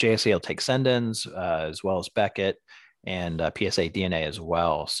 JSA will take send-ins as well as Beckett and PSA DNA as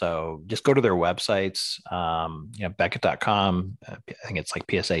well. So just go to their websites, Beckett.com. I think it's like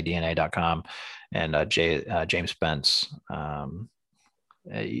PSADNA.com, and James Spence.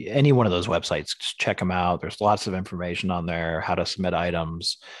 Any one of those websites, just check them out. There's lots of information on there, how to submit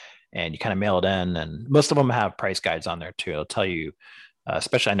items, and you kind of mail it in. And most of them have price guides on there too. It'll tell you,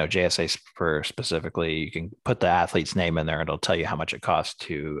 especially I know JSA for specifically, you can put the athlete's name in there and it'll tell you how much it costs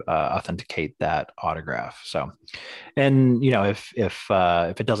to authenticate that autograph. So, and if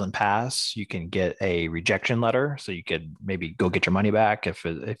it doesn't pass, you can get a rejection letter. So you could maybe go get your money back if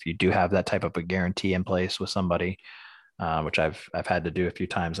you do have that type of a guarantee in place with somebody, which I've had to do a few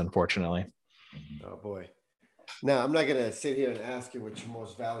times, unfortunately. Oh boy. Now, I'm not going to sit here and ask you what your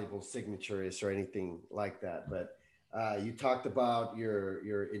most valuable signature is or anything like that, but you talked about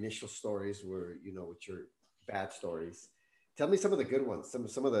your initial stories were, with your bad stories. Tell me some of the good ones,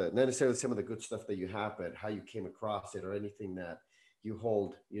 some of the, not necessarily some of the good stuff that you have, but how you came across it or anything that you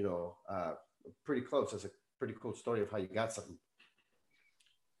hold, pretty close as a pretty cool story of how you got something.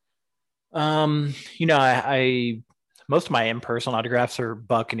 I most of my in-person autographs are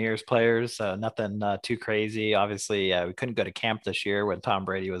Buccaneers players, nothing too crazy. Obviously, we couldn't go to camp this year when Tom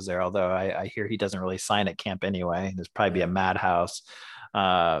Brady was there, although I hear he doesn't really sign at camp anyway. There's probably be a madhouse.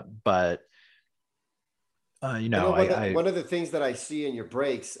 But one of the things that I see in your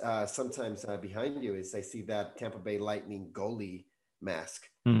breaks sometimes behind you is I see that Tampa Bay Lightning goalie mask.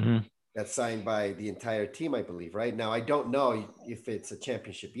 Mm-hmm. That's signed by the entire team, I believe. Right now, I don't know if it's a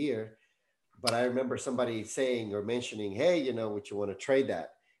championship year, but I remember somebody saying or mentioning, "Hey, would you want to trade that?"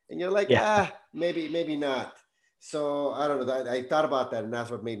 And you're like, maybe not. So I don't know. I thought about that, and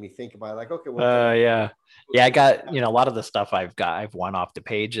that's what made me think about it. Like, okay, well, yeah. I got a lot of the stuff I've won off the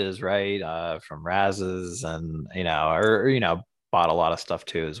pages, right, from Raz's, and bought a lot of stuff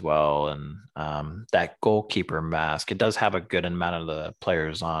too as well. And that goalkeeper mask, it does have a good amount of the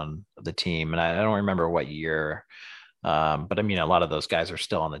players on the team, and I don't remember what year. But I mean, a lot of those guys are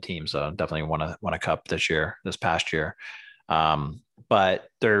still on the team, so definitely won a cup this past year. But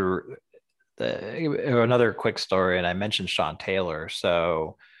another quick story, and I mentioned Sean Taylor.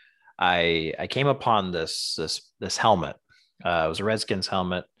 So I came upon this helmet. It was a Redskins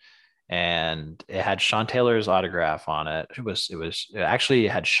helmet, and it had Sean Taylor's autograph on it. It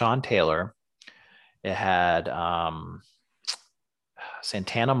had Sean Taylor. It had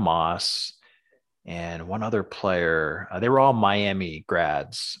Santana Moss and one other player. They were all Miami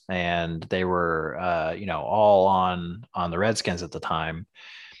grads, and they were all on the Redskins at the time.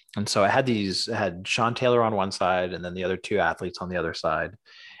 And so it had Sean Taylor on one side and then the other two athletes on the other side.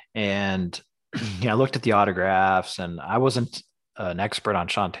 And I looked at the autographs, and I wasn't an expert on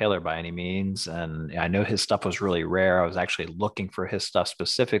Sean Taylor by any means, and I know his stuff was really rare. I was actually looking for his stuff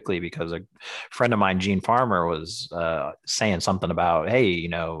specifically because a friend of mine, Gene Farmer, was saying something about, hey,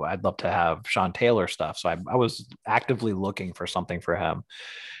 I'd love to have Sean Taylor stuff. So I was actively looking for something for him,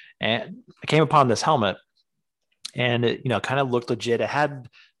 and I came upon this helmet. and it, kind of looked legit. It had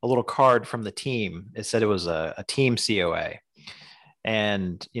a little card from the team. It said it was a team COA.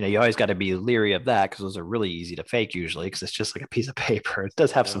 And you always got to be leery of that because those are really easy to fake usually because it's just like a piece of paper. It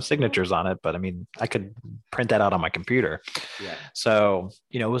does have some Yeah. signatures on it, but I mean, I could print that out on my computer. Yeah. So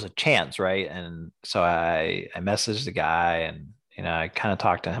it was a chance, right? And so I messaged the guy, and I kind of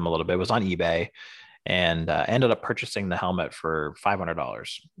talked to him a little bit. It was on eBay, and ended up purchasing the helmet for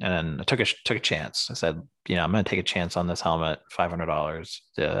 $500. And I took a chance. I said, I'm going to take a chance on this helmet, $500.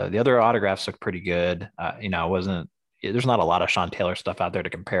 The other autographs look pretty good. I wasn't. There's not a lot of Sean Taylor stuff out there to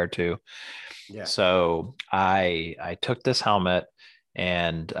compare to. Yeah. So I took this helmet,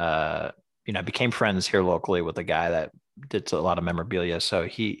 and I became friends here locally with a guy that did a lot of memorabilia. So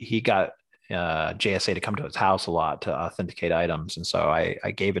he got JSA to come to his house a lot to authenticate items. And so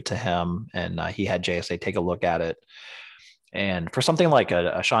I gave it to him, and he had JSA take a look at it. And for something like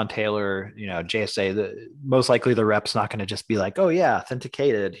a Sean Taylor, JSA, most likely the rep's not going to just be like, oh yeah,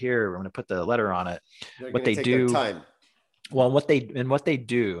 authenticated here. We're going to put the letter on it. They're What going to they take their do, time. well, what they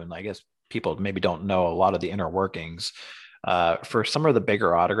do, and I guess people maybe don't know a lot of the inner workings. For some of the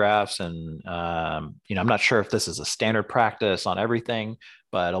bigger autographs, and I'm not sure if this is a standard practice on everything,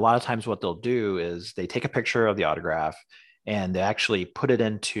 but a lot of times what they'll do is they take a picture of the autograph and they actually put it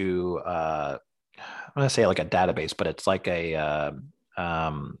into I'm going to say like a database, but it's like a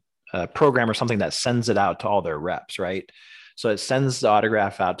program or something that sends it out to all their reps, right? So it sends the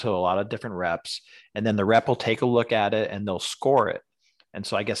autograph out to a lot of different reps, and then the rep will take a look at it and they'll score it. And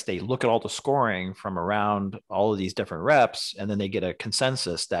so I guess they look at all the scoring from around all of these different reps, and then they get a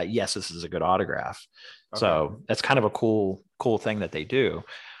consensus that yes, this is a good autograph. Okay. So that's kind of a cool thing that they do.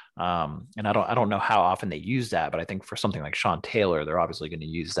 And I don't know how often they use that, but I think for something like Sean Taylor, they're obviously going to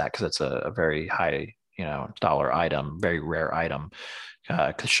use that because it's a very high, dollar item, very rare item.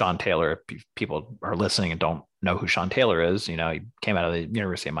 Because Sean Taylor, people are listening and don't know who Sean Taylor is. He came out of the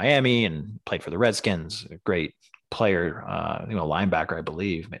University of Miami and played for the Redskins. A great player, linebacker, I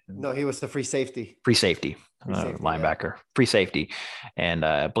believe. No, he was the free safety. Free safety, Linebacker, free safety, and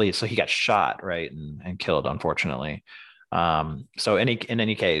I believe so. He got shot, right, and killed, unfortunately. So in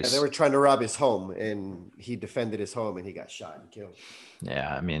any case, they were trying to rob his home, and he defended his home, and he got shot and killed.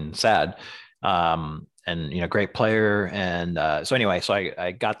 Yeah, I mean, sad. And great player. And so anyway, so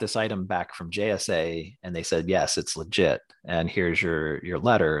I got this item back from JSA, and they said yes, it's legit. And here's your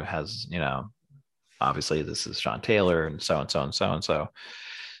letter. It has obviously this is Sean Taylor, and so and so and so and so.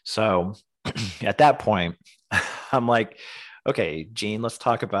 So at that point, I'm like, okay, Gene, let's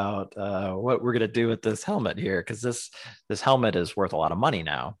talk about what we're gonna do with this helmet here, because this helmet is worth a lot of money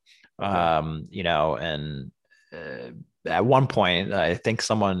now. Okay. And at one point, I think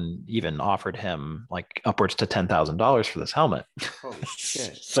someone even offered him like upwards to $10,000 for this helmet. Holy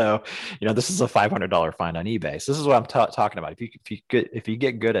shit! So, this is a $500 find on eBay. So this is what I'm talking about. If you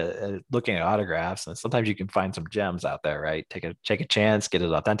get good at looking at autographs, and sometimes you can find some gems out there, right? Take a chance, get it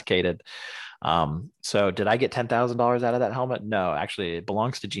authenticated. So did I get $10,000 out of that helmet? No, actually, it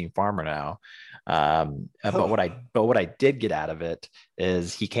belongs to Gene Farmer now. But what I did get out of it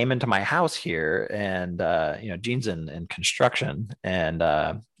is he came into my house here, and Gene's in construction,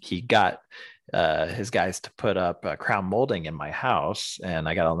 and he got his guys to put up crown molding in my house, and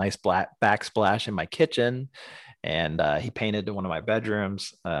I got a nice black backsplash in my kitchen. And he painted one of my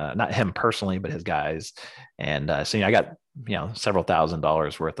bedrooms, not him personally, but his guys. And so I got several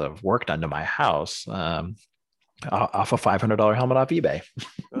 $1,000s worth of work done to my house off a $500 helmet off eBay.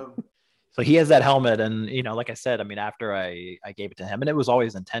 Oh. So he has that helmet, and like I said, I mean, after I gave it to him, and it was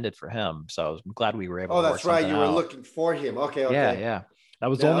always intended for him, so I'm glad we were able. Oh, to that's right. You were out. Looking for him. Okay. Yeah. That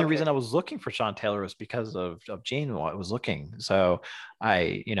was the only reason I was looking for Sean Taylor, was because of Gene was looking. So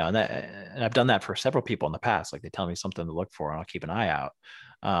and I've done that for several people in the past. Like they tell me something to look for, and I'll keep an eye out.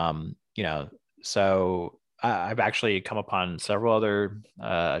 So I've actually come upon several other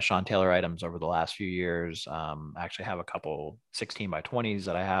Sean Taylor items over the last few years. I actually have a couple 16 by 20s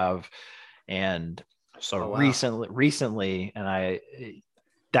that I have. And so recently, and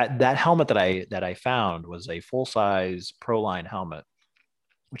that helmet that I found was a full-size Pro-Line helmet,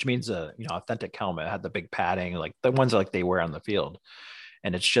 which means a authentic helmet. It had the big padding, like the ones like they wear on the field.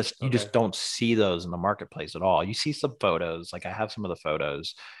 And it's just you just don't see those in the marketplace at all. You see some photos, like I have some of the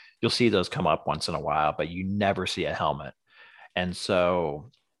photos. You'll see those come up once in a while, but you never see a helmet. And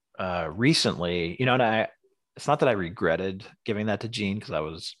so recently, and it's not that I regretted giving that to Gene, because I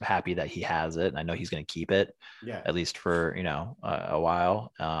was happy that he has it, and I know he's going to keep it, at least for a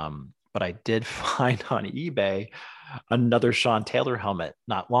while. But I did find on eBay another Sean Taylor helmet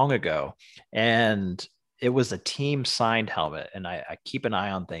not long ago, and it was a team signed helmet. And I keep an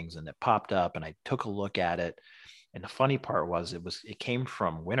eye on things, and it popped up, and I took a look at it, And the funny part was it came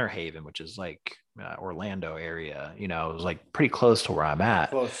from Winter Haven, which is like Orlando area. You know, it was like pretty close to where I'm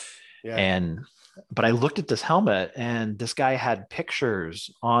at. Close. Yeah. And but I looked at this helmet, and this guy had pictures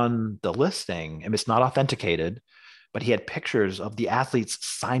on the listing, and it's not authenticated, but he had pictures of the athletes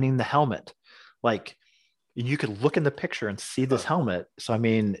signing the helmet. Like you could look in the picture and see this Huh. helmet. So I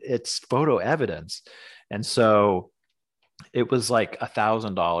mean, it's photo evidence. And so it was like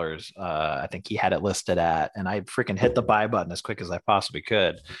 $1,000. I think he had it listed at, and I freaking hit the buy button as quick as I possibly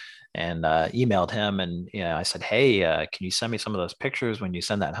could, and emailed him. And I said, "Hey, can you send me some of those pictures when you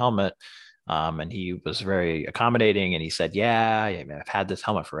send that helmet?" And he was very accommodating, and he said, "Yeah, I mean, I've had this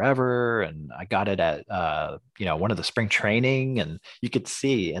helmet forever, and I got it at one of the spring training." And you could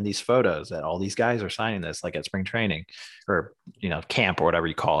see in these photos that all these guys are signing this like at spring training, or camp or whatever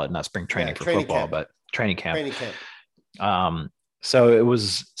you call it, not spring Yeah. training for Training football, camp. but training camp. Training camp. Um,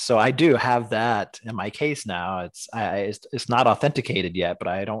 so I do have that in my case now. It's not authenticated yet, but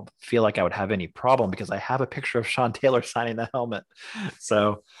I don't feel like I would have any problem because I have a picture of Sean Taylor signing the helmet.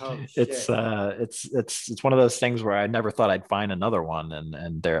 So Oh it's shit. it's one of those things where I never thought I'd find another one,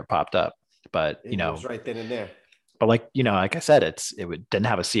 and there it popped up. But And it was right then and there. like I said, didn't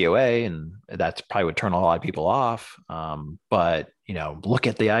have a COA, and that's probably would turn a lot of people off. But look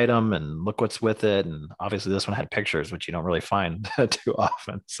at the item and look what's with it, and obviously this one had pictures, which you don't really find too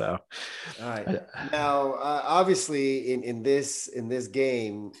often. So, All right. uh, Now, obviously, in this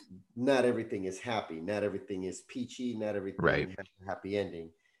game, not everything is happy. Not everything is peachy. Not right, everything has a happy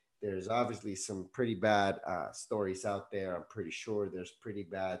ending. There's obviously some pretty bad stories out there. I'm pretty sure there's pretty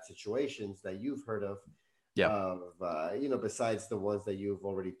bad situations that you've heard yeah. besides the ones that you've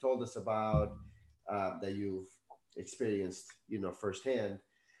already told us about, that you've experienced, firsthand.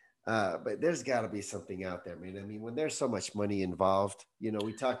 But there's got to be something out there, man. I mean, when there's so much money involved,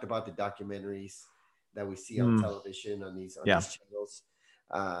 we talked about the documentaries that we see on Mm, television on these yeah. channels.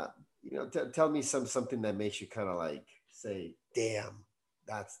 Tell me something that makes you kind of like say, "Damn,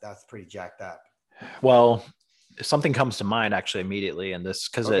 that's pretty jacked up." Well, something comes to mind actually immediately, and this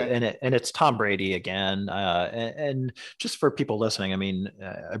because Okay. it's Tom Brady again, and just for people listening, I mean,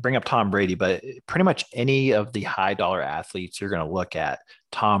 I bring up Tom Brady, but pretty much any of the high dollar athletes you're going to look at: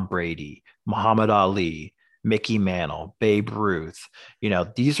 Tom Brady, Muhammad Ali, Mickey Mantle, Babe Ruth.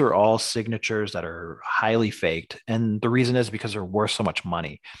 These are all signatures that are highly faked, and the reason is because they're worth so much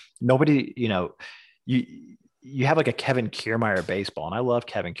money. Nobody, you you have like a Kevin Kiermaier baseball, and I love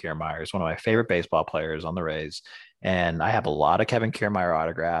Kevin Kiermaier. He's one of my favorite baseball players on the Rays, and I have a lot of Kevin Kiermaier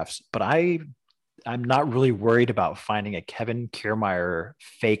autographs. But I'm not really worried about finding a Kevin Kiermaier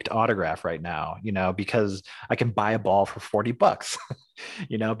faked autograph right now, because I can buy a ball for $40,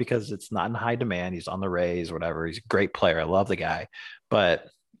 because it's not in high demand. He's on the Rays, whatever. He's a great player. I love the guy, but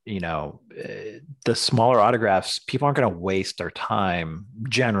the smaller autographs, people aren't going to waste their time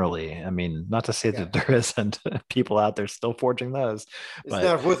generally. I mean, not to say Yeah. that there isn't people out there still forging those, It's but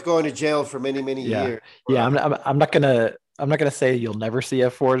not worth going to jail for many, many yeah, years. yeah. I'm not gonna say you'll never see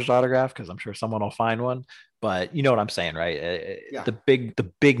a forged autograph because I'm sure someone will find one. But you know what I'm saying, right? Yeah.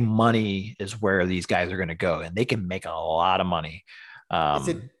 The big money is where these guys are going to go, and they can make a lot of money. Is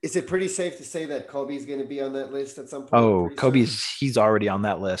it Um, is it pretty safe to say that Kobe's going to be on that list at some point Oh, pretty soon? he's already on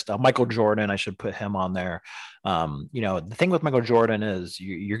that list. Michael Jordan, I should put him on there. The thing with Michael Jordan is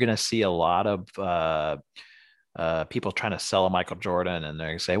you're going to see a lot of people trying to sell a Michael Jordan, and they're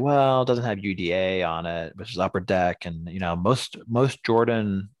going to say, well, it doesn't have UDA on it, which is upper deck. And, most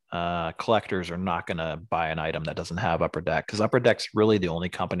Jordan collectors are not going to buy an item that doesn't have upper deck because upper deck's really the only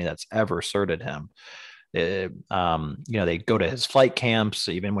company that's ever certed him. They go to his flight camps,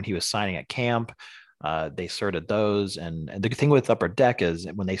 even when he was signing at camp. They certed those. And the thing with Upper Deck is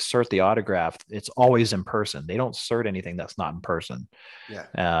when they cert the autograph, it's always in person. They don't cert anything that's not in person. Yeah.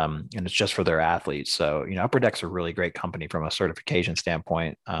 And it's just for their athletes. So, Upper Deck's a really great company from a certification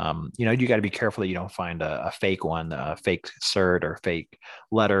standpoint. You got to be careful that you don't find a fake one, a fake cert or fake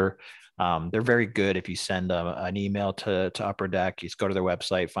letter. They're very good if you send an email to Upper Deck. You just go to their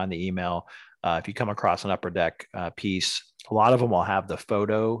website, find the email. If you come across an Upper Deck piece, a lot of them will have the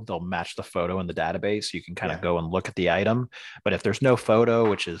photo. They'll match the photo in the database. So you can kind of Yeah. go and look at the item. But if there's no photo,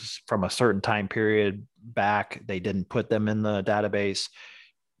 which is from a certain time period back, they didn't put them in the database,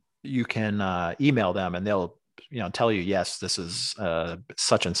 you can email them and they'll tell you, yes, this is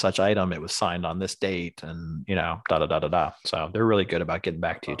such and such item. It was signed on this date, and da da da da da. So they're really good about getting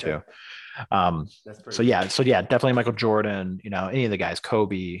back to you Okay. too. Um, That's so pretty yeah, cool. so yeah, definitely Michael Jordan. Any of the guys,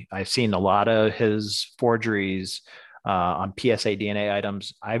 Kobe. I've seen a lot of his forgeries. On PSA DNA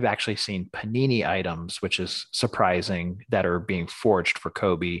items, I've actually seen Panini items, which is surprising, that are being forged for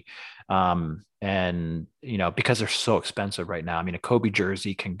Kobe. And because they're so expensive right now. I mean, a Kobe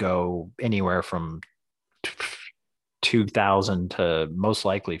jersey can go anywhere from 2,000 to most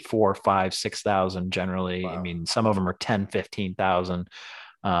likely 4, 5, 6,000 generally. I Wow. mean, some of them are 10, 15,000.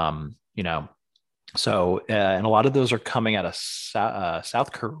 You know, so, and a lot of those are coming out of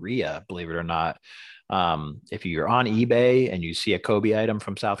South Korea, believe it or not. If you're on eBay and you see a Kobe item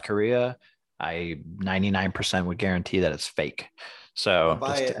from South Korea, I 99% would guarantee that it's fake. I'll So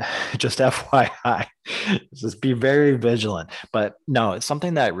buy it. just FYI, just be very vigilant. But no, it's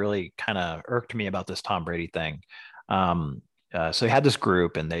something that really kind of irked me about this Tom Brady thing. So he had this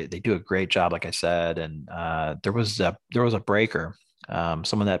group, and they do a great job, like I said. And there was a breaker,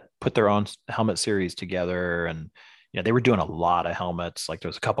 someone that put their own helmet series together, and they were doing a lot of helmets. Like there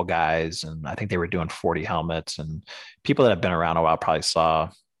was a couple guys, and I think they were doing 40 helmets. And people that have been around a while probably saw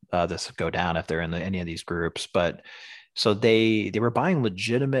this go down if they're in any of these groups. But so they were buying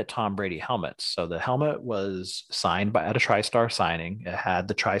legitimate Tom Brady helmets. So the helmet was signed at a TriStar signing. It had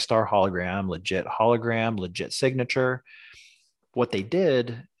the TriStar hologram, legit signature. What they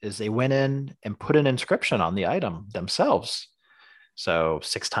did is they went in and put an inscription on the item themselves. So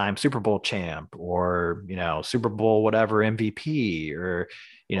 6-time Super Bowl champ, or Super Bowl whatever MVP, or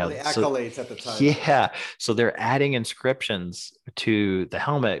All the so accolades at the time. yeah. So they're adding inscriptions to the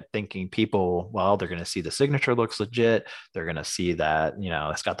helmet, thinking people, well, they're going to see the signature looks legit. They're going to see that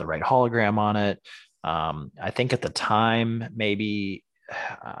it's got the right hologram on it. I think at the time, maybe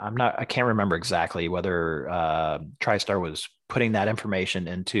I can't remember exactly whether TriStar was putting that information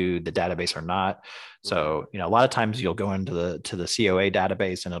into the database or not. So, a lot of times you'll go into the COA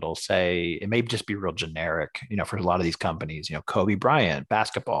database, and it'll say, it may just be real generic, for a lot of these companies, Kobe Bryant,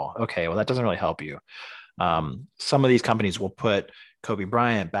 basketball. Okay, well, that doesn't really help you. Some of these companies will put Kobe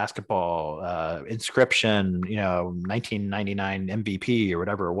Bryant, basketball, inscription, 1999 MVP or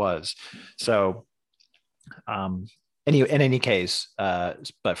whatever it was. So, in any case,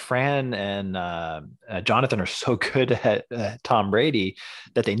 but Fran and Jonathan are so good at Tom Brady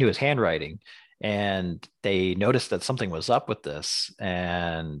that they knew his handwriting, and they noticed that something was up with this,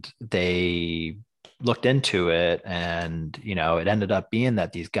 and they looked into it, and it ended up being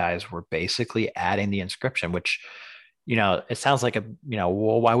that these guys were basically adding the inscription, which it sounds like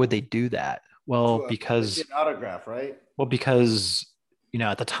well, why would they do that? To a legit autograph, right? Because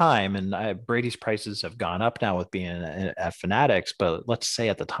at the time, and Brady's prices have gone up now with being at Fanatics, but let's say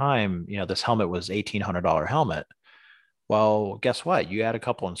at the time, this helmet was $1,800 helmet. Well, guess what? You add a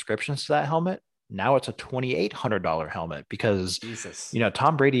couple inscriptions to that helmet. Now it's a $2,800 helmet, because Jesus.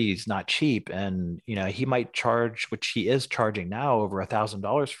 Tom Brady's not cheap, and he might charge, which he is charging now, over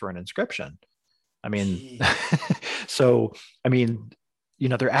 $1,000 for an inscription. I mean, Jeez. so I mean,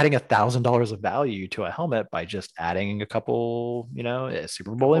 they're adding $1,000 of value to a helmet by just adding a couple, a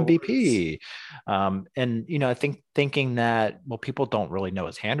Super Bowl Couple words. MVP. And I think thinking that, well, people don't really know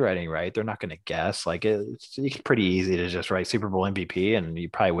his handwriting, right? They're not going to guess. Like it's pretty easy to just write Super Bowl MVP, and you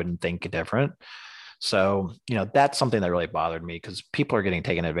probably wouldn't think different. So, that's something that really bothered me, because people are getting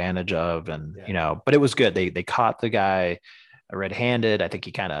taken advantage of, and Yeah. but it was good. They caught the guy red-handed. I think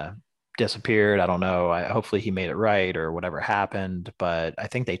he kind of disappeared. I don't know. Hopefully he made it right, or whatever happened. But I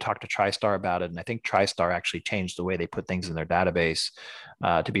think they talked to TriStar about it, and I think TriStar actually changed the way they put things in their database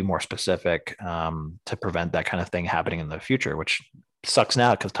to be more specific, to prevent that kind of thing happening in the future. Which sucks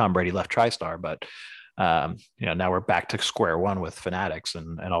now, because Tom Brady left TriStar, but now we're back to square one with Fanatics,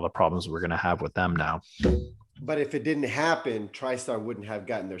 and all the problems we're going to have with them now. But if it didn't happen, TriStar wouldn't have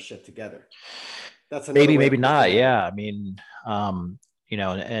gotten their shit together. That's another Maybe, way of maybe looking not. at it. Yeah, I mean,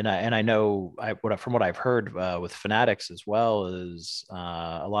 and I know, from what I've heard with Fanatics as well, is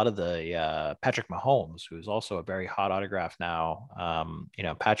a lot of the Patrick Mahomes, who's also a very hot autograph now.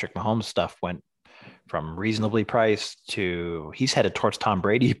 Patrick Mahomes stuff went from reasonably priced to, he's headed towards Tom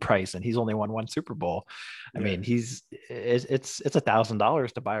Brady price, and he's only won one Super Bowl. I Yeah. mean, it's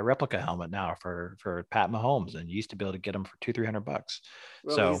 $1,000 to buy a replica helmet now for Pat Mahomes, and you used to be able to get them for $200-300.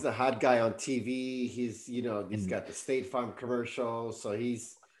 Well, he's So, the hot guy on TV. He's he's and got the State Farm commercial, so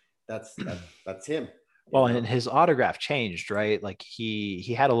that's him. well, and his autograph changed, right? Like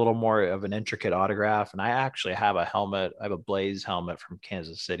he had a little more of an intricate autograph, and I actually have a helmet. I have a Blaze helmet from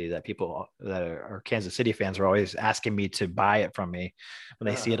Kansas City that people that are Kansas City fans are always asking me to buy it from me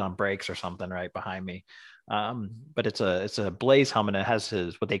when they see it on breaks or something right behind me. But it's a Blaze helmet. It has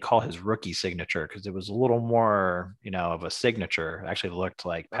his, what they call his rookie signature, because it was a little more, of a signature. It actually looked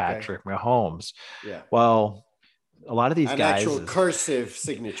like Okay. Patrick Mahomes. Yeah. Well, a lot of these An guys actual is cursive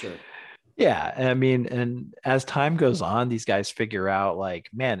signature. Yeah, I mean, and as time goes on, these guys figure out like,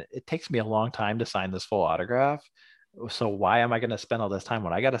 man, it takes me a long time to sign this full autograph. So why am I going to spend all this time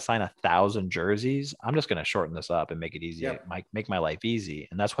when I got to sign 1,000 jerseys? I'm just going to shorten this up and make it easy, Yep. make my life easy.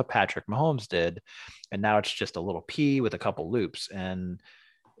 And that's what Patrick Mahomes did. And now it's just a little P with a couple loops. And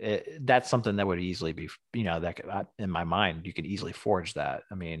that's something that would easily be, that could, in my mind, you could easily forge that.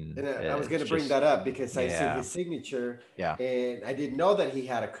 I mean, And I was going it's to bring just, that up because I seen yeah, his signature, yeah, and I didn't know that he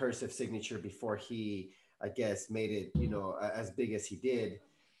had a cursive signature before he, I guess, made it, as big as he did.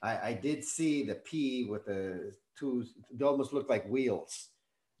 I did see the P with the two, they almost look like wheels,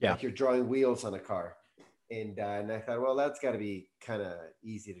 yeah. like you're drawing wheels on a car. And I thought, well, that's got to be kind of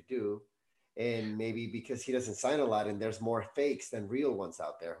easy to do. And maybe because he doesn't sign a lot and there's more fakes than real ones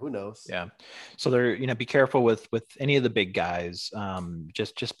out there. Who knows? Yeah. So they're, be careful with any of the big guys.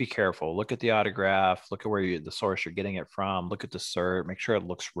 Just be careful. Look at the autograph, look at where the source you're getting it from, look at the cert, make sure it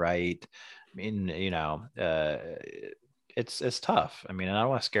looks right. I mean, it's tough. I mean, and I don't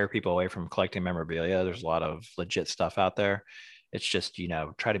want to scare people away from collecting memorabilia. There's a lot of legit stuff out there. It's just,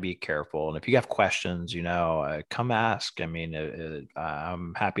 try to be careful. And if you have questions, come ask. I mean,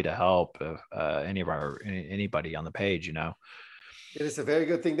 I'm happy to help anybody on the page. It is a very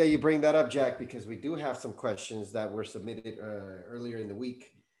good thing that you bring that up, Jack, because we do have some questions that were submitted earlier in the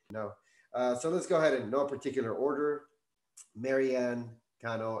week. No. So let's go ahead and no particular order. Marianne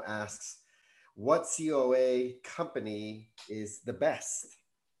Cano asks, what COA company is the best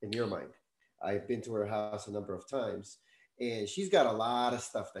in your mind? I've been to her house a number of times, and she's got a lot of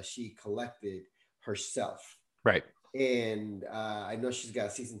stuff that she collected herself. Right. And I know she's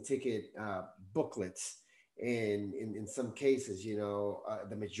got season ticket booklets, and in some cases,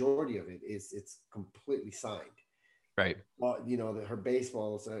 the majority of it is it's completely signed. Right. Well, her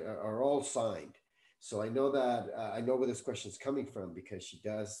baseballs are all signed. So I know where this question is coming from because she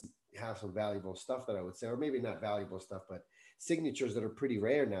does have some valuable stuff that I would say, or maybe not valuable stuff, but signatures that are pretty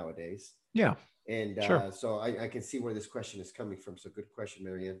rare nowadays. Yeah. And Sure. so I can see where this question is coming from. So good question,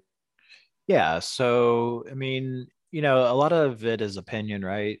 Marianne. Yeah. So, I mean, a lot of it is opinion,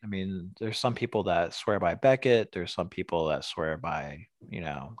 right? I mean, there's some people that swear by Beckett. There's some people that swear by,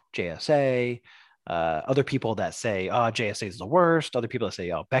 JSA. Other people that say, oh, JSA is the worst. Other people that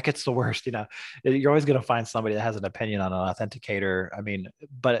say, oh, Beckett's the worst. You're always going to find somebody that has an opinion on an authenticator. I mean,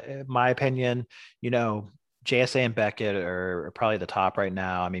 but in my opinion, JSA and Beckett are probably the top right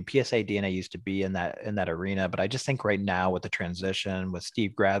now. I mean, PSA DNA used to be in that arena, but I just think right now with the transition with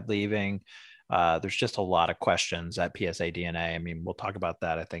Steve Grad leaving, there's just a lot of questions at PSA DNA. I mean, we'll talk about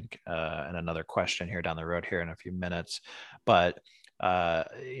that, I think, in another question here down the road here in a few minutes. But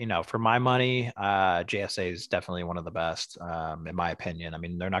for my money, JSA is definitely one of the best, in my opinion. I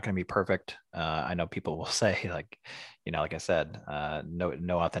mean, they're not going to be perfect. I know people will say like, like I said, no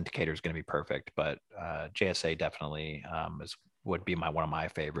authenticator is going to be perfect, but JSA definitely would be one of my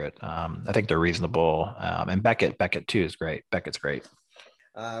favorite. I think they're reasonable, and Beckett too is great. Beckett's great.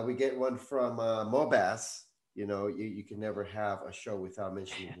 We get one from Mobas. You can never have a show without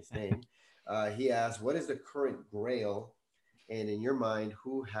mentioning his name. He asks, what is the current grail? And in your mind,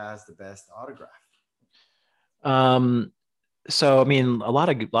 who has the best autograph? Um, so I mean, a lot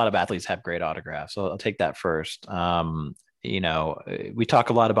of athletes have great autographs. So I'll take that first. We talk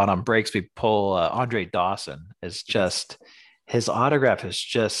a lot about on breaks. We pull Andre Dawson. Is Yes. just his autograph is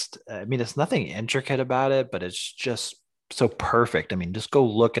just. I mean, it's nothing intricate about it, but it's just so perfect. I mean, just go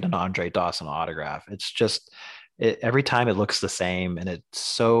look at an Andre Dawson autograph. It's just every time it looks the same, and it's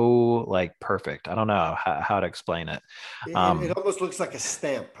so like perfect. I don't know how to explain it. It Um, almost looks like a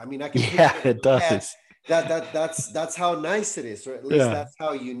stamp. I mean, I can yeah, picture it in it my head. does. That's how nice it is, or at least Yeah, that's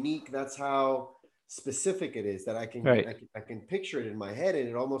how unique. That's how specific it is that right. I can picture it in my head, and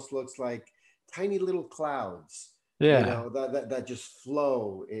it almost looks like tiny little clouds, Yeah. that just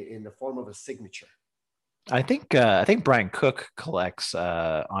flow in the form of a signature. I think Brian Cook collects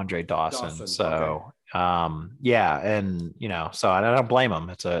Andre Dawson. Dawson. Okay. Yeah, and so I don't blame him.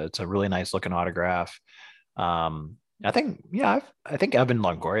 It's a really nice looking autograph. I think I think Evan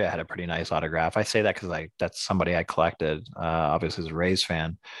Longoria had a pretty nice autograph. I say that because that's somebody I collected, obviously as a Rays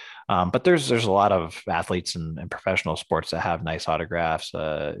fan. But there's a lot of athletes and professional sports that have nice autographs.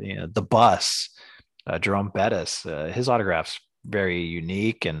 The bus, Jerome Bettis, his autographs very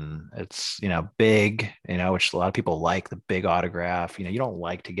unique and it's big, which a lot of people like the big autograph. You don't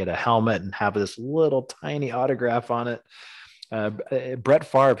like to get a helmet and have this little tiny autograph on it. Brett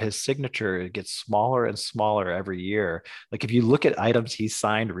Favre, his signature gets smaller and smaller every year. Like if you look at items he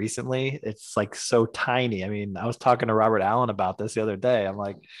signed recently, it's like so tiny. I mean, I was talking to Robert Allen about this the other day. I'm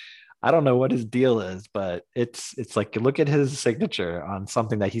like, I don't know what his deal is, but it's like you look at his signature on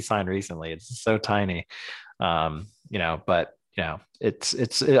something that he signed recently. It's so tiny, but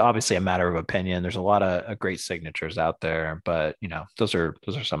it's obviously a matter of opinion. There's a lot of great signatures out there, but those are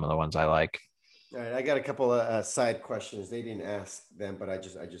some of the ones I like. All right, I got a couple of side questions. They didn't ask them, but I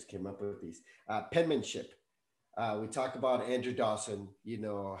just came up with these. Penmanship. We talked about Andrew Dawson,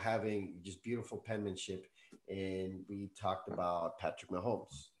 having just beautiful penmanship, and we talked about Patrick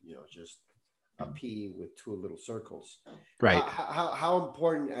Mahomes, just a P with two little circles. Right. How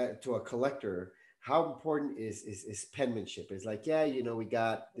important to a collector? How important is penmanship? It's like, yeah, we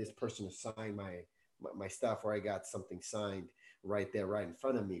got this person to sign my stuff, or I got something signed right there, right in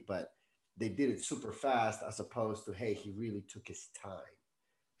front of me, but they did it super fast as opposed to, hey, he really took his time.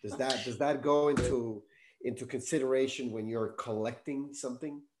 Does that go into consideration when you're collecting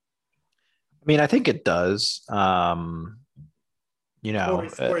something? I mean, I think it does. You Or know,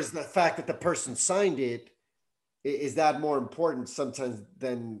 is, or is the fact that the person signed it, is that more important sometimes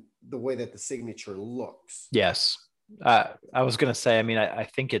than the way that the signature looks? yes. I was going to say, I mean, I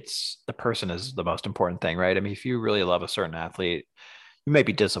think it's the person is the most important thing, right? I mean, if you really love a certain athlete, you may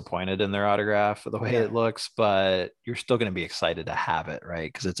be disappointed in their autograph for the way Yeah. it looks, but you're still going to be excited to have it,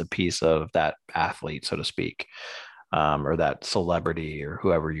 right? Because it's a piece of that athlete, so to speak, or that celebrity or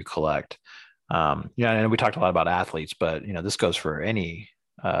whoever you collect. And we talked a lot about athletes, but this goes for any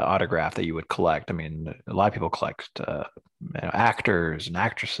autograph that you would collect. I mean, a lot of people collect actors and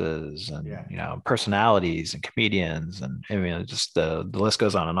actresses and Yeah. personalities and comedians, and I mean, just the list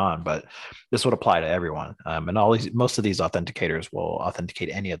goes on and on. But this would apply to everyone, and most of these authenticators will authenticate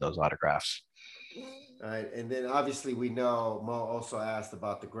any of those autographs. All right. And then obviously we know Mo also asked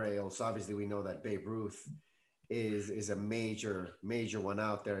about the Grail. So obviously we know that Babe Ruth is a major one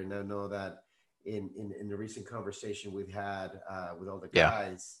out there. And I know that in the recent conversation we've had with all the Yeah.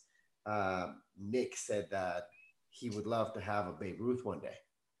 guys, Nick said that he would love to have a Babe Ruth one day.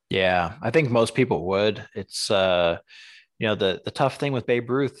 Yeah, I think most people would. It's the tough thing with Babe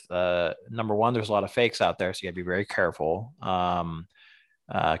Ruth. Number one, there's a lot of fakes out there, so you got to be very careful.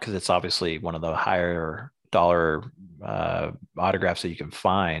 Because it's obviously one of the higher dollar autographs that you can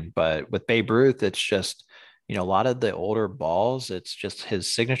find. But with Babe Ruth, it's just a lot of the older balls. It's just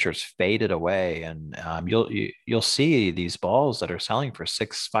his signature's faded away, and you'll see these balls that are selling for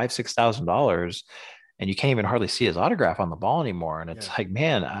 $6,000 and you can't even hardly see his autograph on the ball anymore. And it's Yeah. like,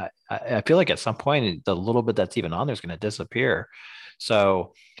 man, I feel like at some point the little bit that's even on there is going to disappear.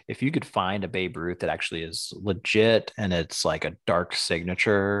 So if you could find a Babe Ruth that actually is legit and it's like a dark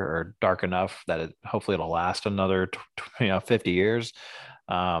signature or dark enough that hopefully it'll last another 50 years,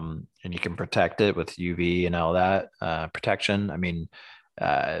 and you can protect it with UV and all that protection. I mean,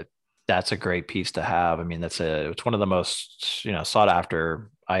 uh, that's a great piece to have. I mean, it's one of the most sought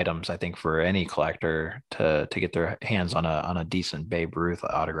after items I think for any collector to get their hands on a decent Babe Ruth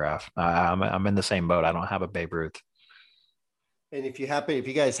autograph. I'm in the same boat. I don't have a Babe Ruth. And if you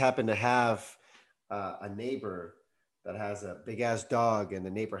guys happen to have a neighbor that has a big ass dog and the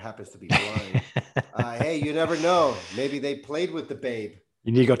neighbor happens to be blind, hey, you never know. Maybe they played with the babe.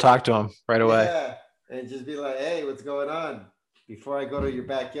 You need to go talk to him right away. Yeah. And just be like, hey, what's going on? Before I go to your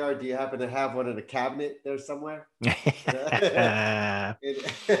backyard, do you happen to have one in a cabinet there somewhere?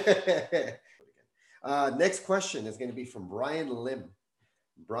 Next question is going to be from Brian Lim.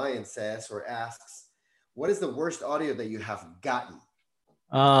 Brian says or asks, what is the worst audio that you have gotten?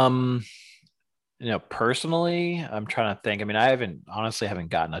 um, Personally, I'm trying to think. I mean, I haven't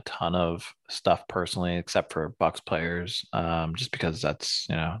gotten a ton of stuff personally, except for Bucks players, just because that's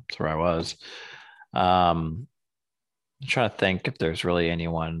where I was. Um, I'm trying to think if there's really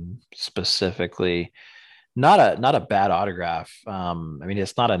anyone specifically. Not a bad autograph. I mean,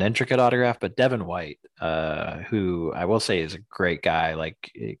 it's not an intricate autograph, but Devin White, who I will say is a great guy. Like,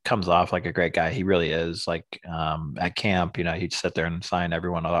 it comes off like a great guy. He really is. Like, at camp, he'd sit there and sign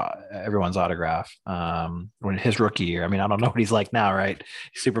everyone's autograph. When his rookie year, I mean, I don't know what he's like now, right?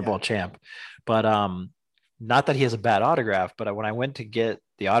 Super Bowl champ, but not that he has a bad autograph, but when I went to get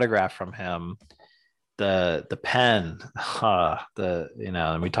the autograph from him, the pen,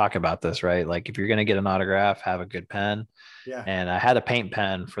 and we talk about this, right? Like, if you're going to get an autograph, have a good pen. Yeah. And I had a paint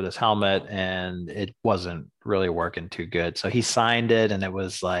pen for this helmet and it wasn't really working too good, so he signed it and it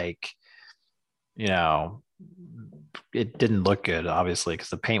was like, you know it didn't look good, obviously, because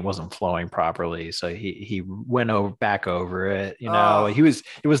the paint wasn't flowing properly. So he went back over it. Oh, It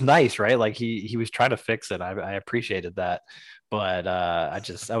was nice, right? Like, he was trying to fix it. I appreciated that, but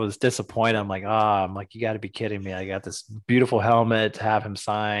I was disappointed. I'm like, you got to be kidding me. I got this beautiful helmet to have him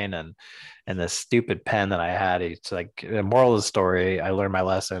sign, and this stupid pen that I had. It's like, the moral of the story, I learned my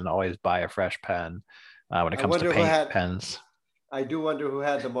lesson: always buy a fresh pen when it I comes to wonder who paint had. pens. I do wonder who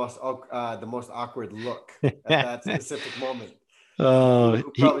had the most awkward look at that specific moment.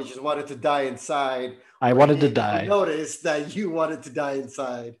 Who He probably just wanted to die inside, I or he wanted to didn't even die. notice that you wanted to die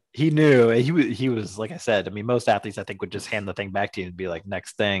inside. He knew. He was like I said. I mean, most athletes I think would just hand the thing back to you and be like,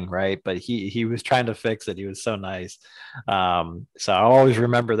 next thing, right? But he was trying to fix it. He was so nice. So I always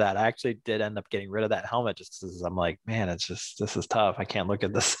remember that. I actually did end up getting rid of that helmet just because I'm like, man, it's just, this is tough. I can't look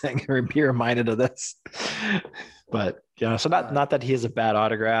at this thing or be reminded of this. But so All not right. that he has a bad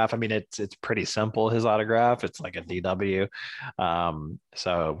autograph. I mean, it's pretty simple, his autograph. It's like a DW.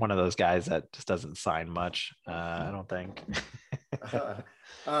 So one of those guys that just doesn't sign much. I don't think.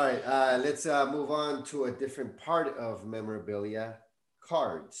 All right. Let's move on to a different part of memorabilia: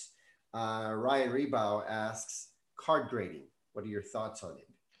 cards. Ryan Rebow asks, card grading. What are your thoughts on it?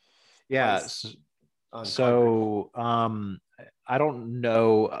 Yeah. Advice on card grading. So I don't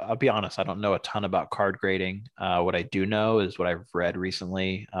know. I'll be honest. I don't know a ton about card grading. What I do know is what I've read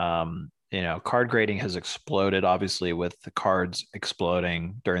recently. Card grading has exploded, obviously, with the cards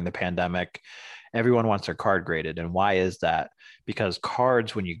exploding during the pandemic. Everyone wants their card graded. And why is that? Because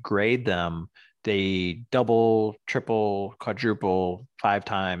cards, when you grade them, they double, triple, quadruple, five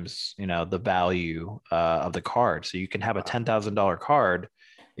times, the value of the card. So you can have a Wow. $10,000 card.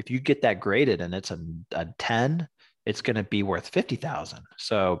 If you get that graded and it's a 10, it's going to be worth 50,000.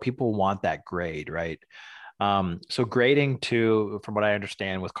 So people want that grade, right? So grading too, from what I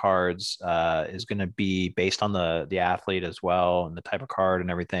understand with cards, is going to be based on the athlete as well and the type of card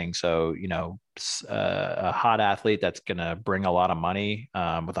and everything. So a hot athlete that's going to bring a lot of money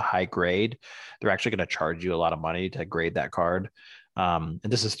with a high grade, they're actually going to charge you a lot of money to grade that card. And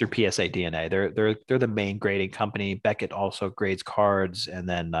this is through PSA DNA. They're the main grading company. Beckett also grades cards, and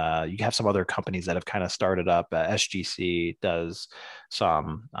then you have some other companies that have kind of started up. SGC does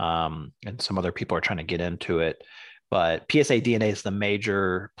some, and some other people are trying to get into it. But PSA DNA is the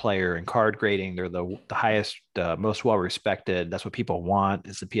major player in card grading. They're the highest, most well respected. That's what people want,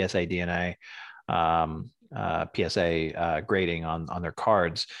 is the PSA DNA, PSA grading on their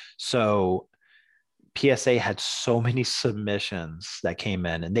cards. So PSA had so many submissions that came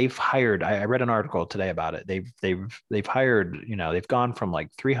in, and they've hired. I read an article today about it. They've hired. They've gone from like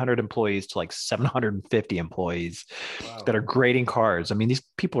 300 employees to like 750 employees Wow. that are grading cards. I mean, these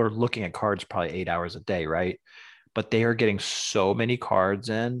people are looking at cards probably 8 hours a day, right? But they are getting so many cards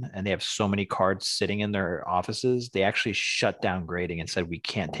in, and they have so many cards sitting in their offices. They actually shut down grading and said, we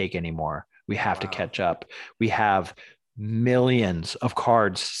can't take any more. We have to Wow. catch up. We have millions of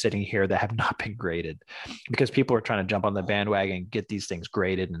cards sitting here that have not been graded because people are trying to jump on the bandwagon, get these things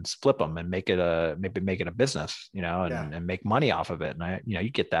graded and flip them and maybe make it a business, Yeah. and make money off of it. And you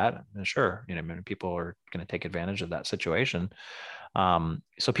get that. And sure. Many people are going to take advantage of that situation.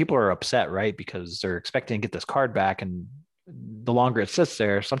 So people are upset, right? Because they're expecting to get this card back, and the longer it sits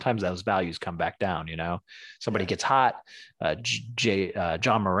there, sometimes those values come back down. Somebody Yeah. gets hot.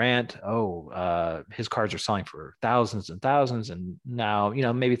 John Morant, his cards are selling for thousands and thousands, and now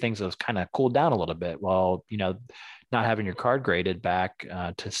maybe things have kind of cooled down a little bit. Well, not having your card graded back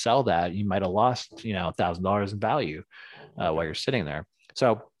to sell that, you might have lost $1,000 in value while Okay. you're sitting there.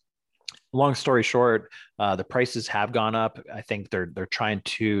 So long story short, the prices have gone up. I think they're trying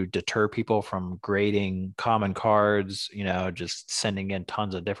to deter people from grading common cards, just sending in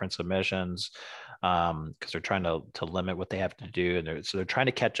tons of different submissions, because they're trying to limit what they have to do. And they're trying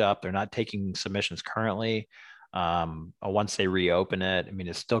to catch up. They're not taking submissions currently. Once they reopen it, I mean,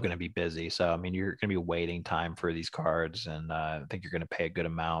 it's still going to be busy. So, I mean, you're going to be waiting time for these cards, and I think you're going to pay a good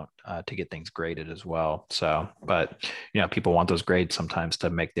amount to get things graded as well. So, but people want those grades sometimes to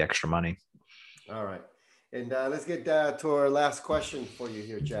make the extra money. All right. And let's get to our last question for you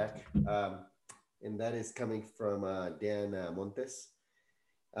here, Jack. And that is coming from Dan Montes.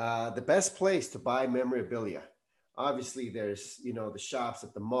 The best place to buy memorabilia. Obviously, there's the shops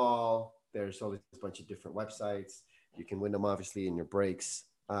at the mall. There's always a bunch of different websites. You can win them obviously in your breaks.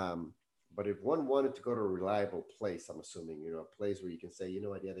 But if one wanted to go to a reliable place, I'm assuming a place where you can say,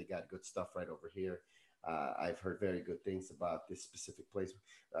 what, yeah, they got good stuff right over here. I've heard very good things about this specific place.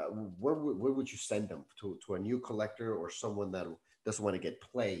 Where would you send them to a new collector or someone that doesn't want to get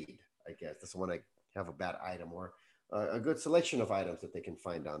played? I guess doesn't want to have a bad item, or a good selection of items that they can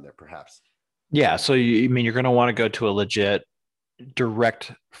find down there, perhaps. Yeah. So I mean, you're going to want to go to a legit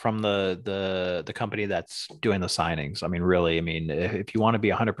direct from the company that's doing the signings. I mean, really, I mean, if you want to be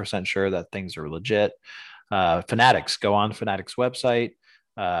 100% sure that things are legit, Fanatics, go on Fanatics website.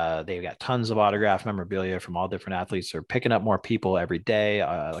 They've got tons of autograph memorabilia from all different athletes. They're picking up more people every day.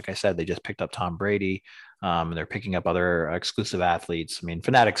 Like I said, they just picked up Tom Brady. And they're picking up other exclusive athletes. I mean,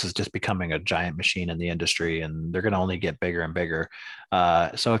 Fanatics is just becoming a giant machine in the industry, and they're going to only get bigger and bigger.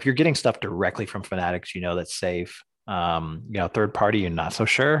 So if you're getting stuff directly from Fanatics, that's safe. Third party, you're not so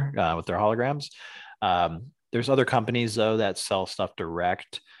sure with their holograms. There's other companies though that sell stuff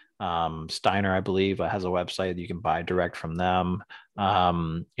direct. Steiner, I believe, has a website that you can buy direct from them.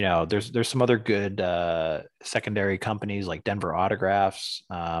 There's some other good secondary companies like Denver Autographs.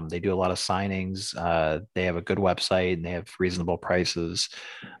 They do a lot of signings. They have a good website and they have reasonable prices.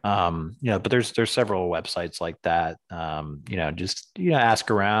 But there's several websites like that. Just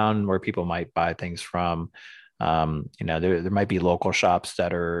ask around where people might buy things from. There might be local shops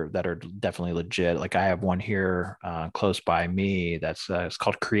that are definitely legit. Like I have one here close by me that's it's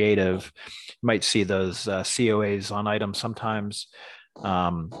called Creative. You might see those COAs on items sometimes.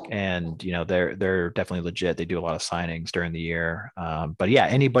 And they're definitely legit. They do a lot of signings during the year. But yeah,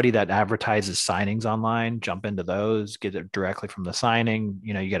 anybody that advertises signings online, jump into those, get it directly from the signing.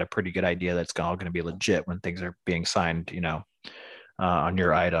 You get a pretty good idea that's all going to be legit when things are being signed, on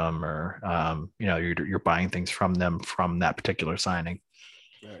your item, or you're buying things from them from that particular signing.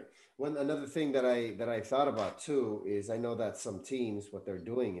 Right. One another thing that I thought about too is I know that some teams what they're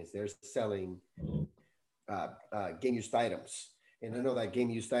doing is they're selling game used items, and I know that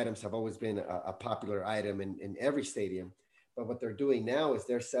game used items have always been a popular item in every stadium, but what they're doing now is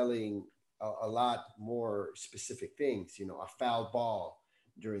they're selling a lot more specific things. A foul ball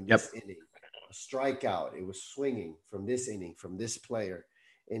during Yep. this inning, a strikeout, it was swinging from this inning from this player,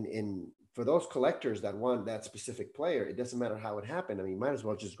 and for those collectors that want that specific player, it doesn't matter how it happened. I mean, might as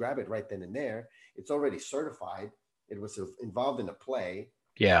well just grab it right then and there. It's already certified. It was involved in a play.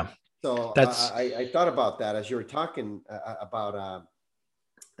 Yeah. So That's I thought about that as you were talking about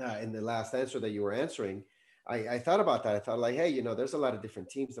in the last answer that you were answering. I thought about that. I thought like, hey, there's a lot of different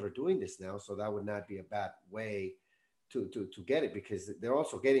teams that are doing this now, so that would not be a bad way to get it, because they're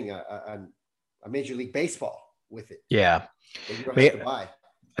also getting a Major League Baseball with it yeah. that you don't have to buy.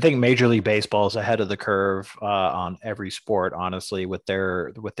 I think Major League Baseball is ahead of the curve on every sport, honestly, with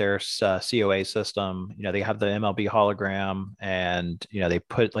their COA system. They have the MLB hologram, and they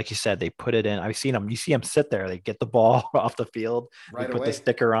put, like you said, they put it in. I've seen them. You see them sit there. They get the ball off the field. They Right put the away.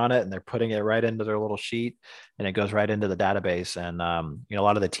 sticker on it, and they're putting it right into their little sheet, and it goes right into the database. And a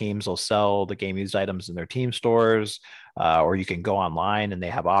lot of the teams will sell the game used items in their team stores. Or you can go online and they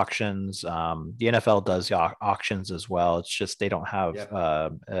have auctions. The NFL does auctions as well. It's just they don't have Yep.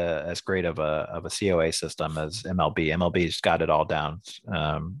 as great of a COA system as MLB. MLB's got it all down.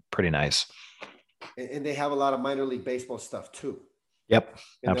 Pretty nice. And they have a lot of minor league baseball stuff too Yep,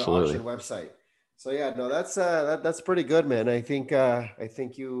 in their absolutely. auction website. So yeah, no, that's pretty good, man. I think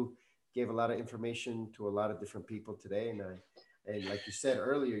you gave a lot of information to a lot of different people today, and like you said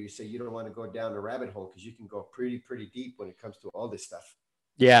earlier, you say you don't want to go down the rabbit hole because you can go pretty deep when it comes to all this stuff.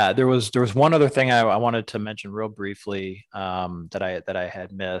 Yeah, there was one other thing I wanted to mention real briefly that I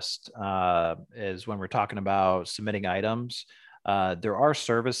had missed is when we're talking about submitting items. There are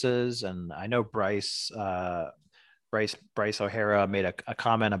services, and I know Bryce O'Hara made a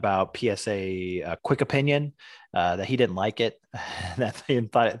comment about PSA quick opinion, that he didn't like it, that he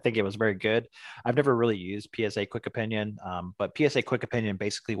thought I think it was very good. I've never really used PSA quick opinion, but PSA quick opinion,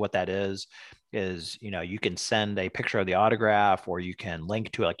 basically what that is you can send a picture of the autograph, or you can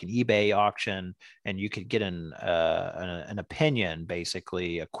link to like an eBay auction, and you could get an opinion,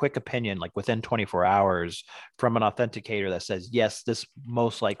 basically a quick opinion, like within 24 hours from an authenticator that says, yes, this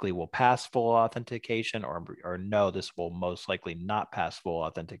most likely will pass full authentication, or no, this will most likely not pass full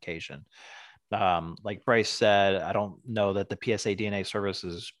authentication. Like Bryce said, I don't know that the PSA DNA service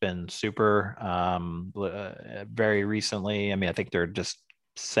has been super very recently. I mean, I think they're just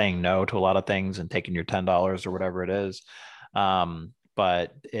saying no to a lot of things and taking your $10 or whatever it is.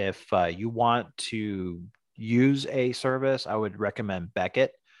 But if you want to use a service, I would recommend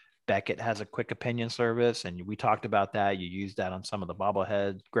Beckett. Beckett has a quick opinion service, and we talked about that. You used that on some of the bobble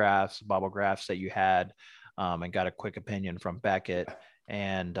graphs that you had, and got a quick opinion from Beckett.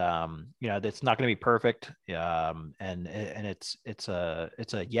 And it's not going to be perfect, and it's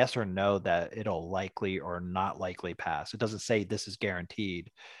a yes or no that it'll likely or not likely pass. It doesn't say this is guaranteed.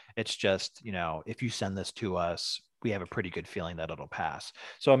 It's just, if you send this to us, we have a pretty good feeling that it'll pass.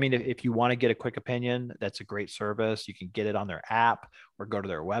 So, I mean, if you want to get a quick opinion, that's a great service. You can get it on their app or go to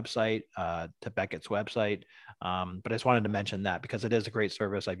their website, to Beckett's website. But I just wanted to mention that because it is a great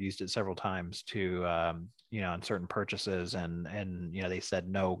service. I've used it several times to, on certain purchases, and they said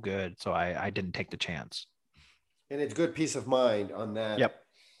no good. So I didn't take the chance. And it's good peace of mind on that, Yep.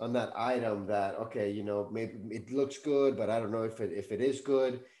 on that item, that okay, maybe it looks good, but I don't know if it is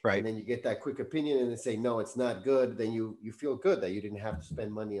good. And Right. then you get that quick opinion and they say no, it's not good, then you feel good that you didn't have to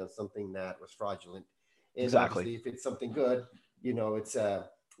spend money on something that was fraudulent. And Exactly. obviously if it's something good, it's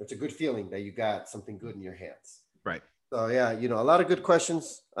a good feeling that you got something good in your hands. Right. So yeah, a lot of good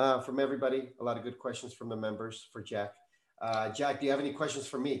questions from everybody, a lot of good questions from the members for Jack. Jack, do you have any questions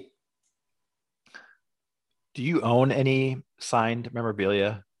for me? Do you own any signed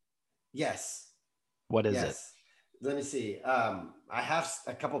memorabilia? Yes. What is it? Yes. Let me see. I have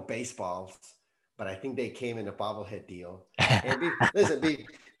a couple baseballs, but I think they came in a bobblehead deal. And listen,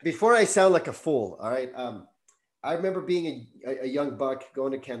 before I sound like a fool, all right. I remember being a young buck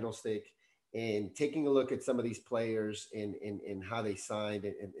going to Candlestick and taking a look at some of these players and how they signed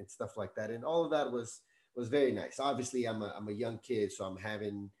and stuff like that. And all of that was very nice. Obviously, I'm a young kid, so I'm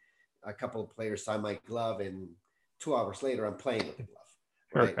having a couple of players sign my glove, and 2 hours later, I'm playing with the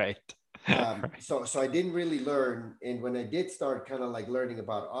glove, right? Right. So I didn't really learn, and when I did start kind of like learning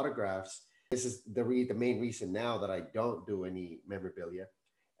about autographs, this is the main reason now that I don't do any memorabilia.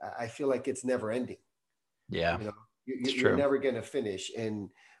 I feel like it's never ending. Yeah, You know, it's you're true. never going to finish. And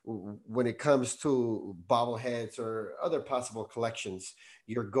when it comes to bobbleheads or other possible collections,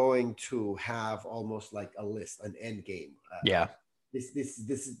 you're going to have almost like a list, an end game. Yeah.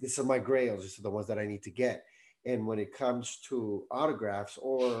 These are my grails. These are the ones that I need to get. And when it comes to autographs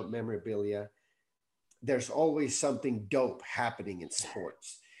or memorabilia, there's always something dope happening in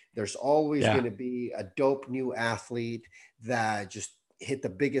sports. There's always Yeah. going to be a dope new athlete that just hit the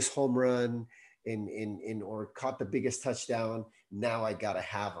biggest home run in or caught the biggest touchdown. Now I got to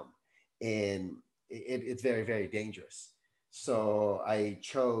have them. And it's very, very dangerous. So I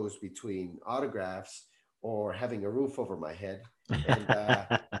chose between autographs or having a roof over my head. And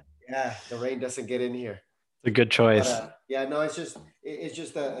It's yeah, the rain doesn't get in here. a good But choice. yeah, no, it's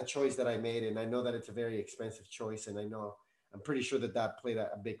just a choice that I made, and I know that it's a very expensive choice, and I'm pretty sure that that played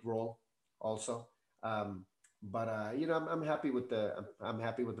a big role also. But I'm happy with I'm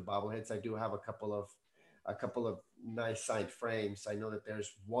happy with the bobbleheads. I do have a couple of nice signed frames. I know that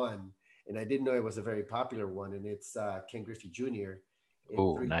there's one, and I didn't know it was a very popular one, and it's Ken Griffey Jr. in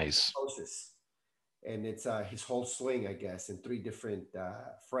Oh, three different nice. poses, and it's his whole swing, I guess, in three different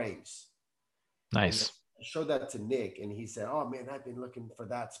frames. And I Nice. showed that to Nick, and he said, "Oh man, I've been looking for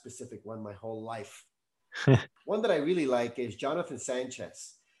that specific one my whole life." One that I really like is Jonathan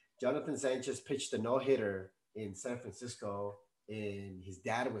Sanchez. Jonathan Sanchez pitched a no hitter in San Francisco, and his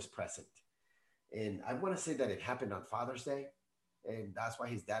dad was present. And I want to say that it happened on Father's Day, and that's why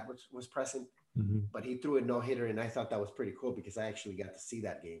his dad was present. Mhm. But he threw a no hitter, and I thought that was pretty cool because I actually got to see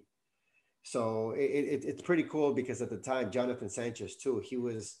that game. So it's pretty cool because at the time, Jonathan Sanchez too, he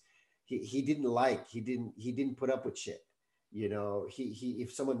didn't he didn't put up with shit. He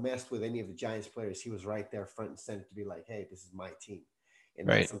if someone messed with any of the Giants players, he was right there front and center to be like, hey, this is my team. And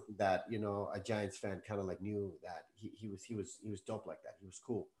that's Right. something that a Giants fan kind of like knew that he was dope like that. He was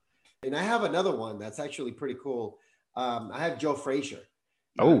cool. And I have another one that's actually pretty cool. I have Joe Frazier.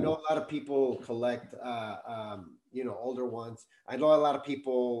 Now I know Oh, a lot of people collect, older ones. I know a lot of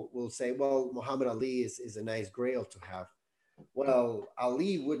people will say, "Well, Muhammad Ali is a nice grail to have." Well,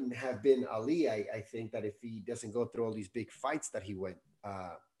 Ali wouldn't have been Ali. I think that if he doesn't go through all these big fights that he went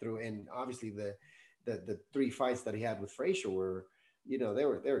through, and obviously the three fights that he had with Frazier were, they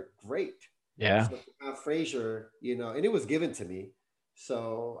were great. yeah. So to have Frazier, and it was given to me,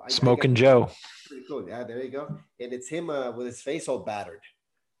 so I got Smoking to see. Joe. Pretty cool. Yeah, there you go. And it's him with his face all battered,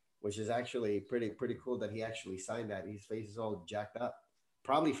 which is actually pretty cool that he actually signed that. His face is all jacked up,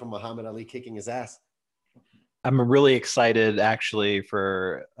 probably from Muhammad Ali kicking his ass. I'm really excited actually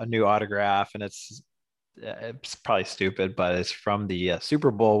for a new autograph, and it's probably stupid, but it's from the Super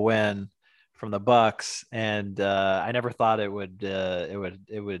Bowl win from the Bucks, and I never thought it would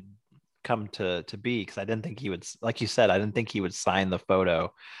come to be because I didn't think he would, like you said, I didn't think he would sign the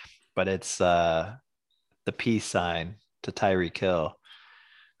photo, but it's the peace sign to Tyreek Hill,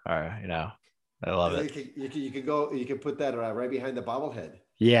 or I love You it. can, you can, you can go, you can put that right behind the bobblehead.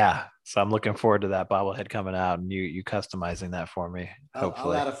 Yeah, so I'm looking forward to that bobblehead coming out and you customizing that for me, I'll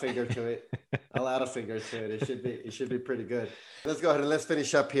hopefully. add a finger to it. I'll add a finger to it. It should be pretty good. Let's go ahead and let's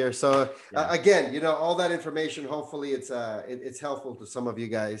finish up here. So Yeah. again, all that information. Hopefully, it's helpful to some of you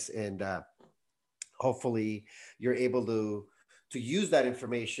guys, and hopefully, you're able to use that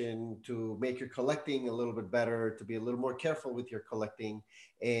information to make your collecting a little bit better, to be a little more careful with your collecting,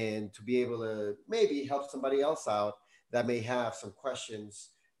 and to be able to maybe help somebody else out that may have some questions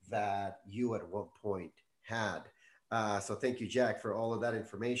that you at one point had. So thank you, Jack, for all of that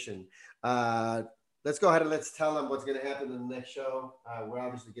information. Uh, let's go ahead and let's tell them what's going to happen in the next show. We're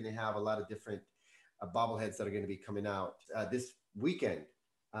obviously going to have a lot of different bobbleheads that are going to be coming out this weekend.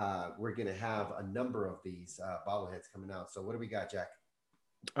 We're going to have a number of these bobbleheads coming out. So what do we got, Jack?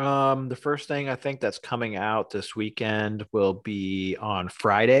 The first thing I think that's coming out this weekend will be on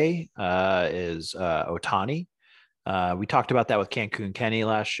Friday, is Otani. We talked about that with Cancun Kenny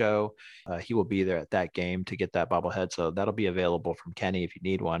last show. He will be there at that game to get that bobblehead, so that'll be available from Kenny if you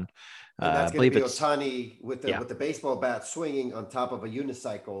need one. And I that's going to believe be it's Otani with yeah, the baseball bat swinging on top of a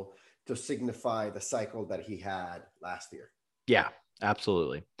unicycle to signify the cycle that he had last year. yeah,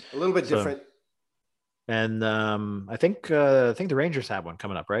 absolutely. A little bit So, different. and I think the Rangers have one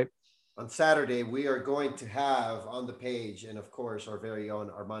coming up, right? On Saturday, we are going to have on the page, and of course, our very own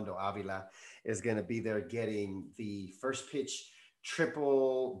Armando Avila is going to be there getting the first pitch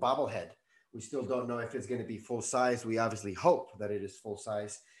triple bobblehead. We still don't know if it's going to be full size. We obviously hope that it is full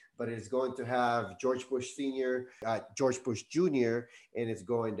size, but it's going to have George Bush Sr., George Bush Jr., and it's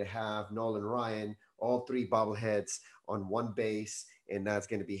going to have Nolan Ryan, all three bobbleheads on one base. And that's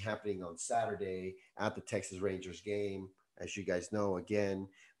going to be happening on Saturday at the Texas Rangers game. As you guys know, again,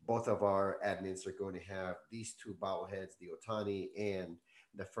 both of our admins are going to have these two bobbleheads, the Otani and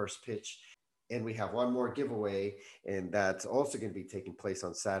the first pitch. And we have one more giveaway, and that's also going to be taking place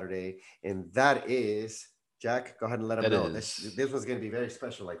on Saturday. And that is, Jack, go ahead and let them know. This was going to be very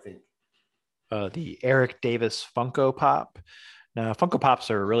special, I think. The Eric Davis Funko Pop. Now, Funko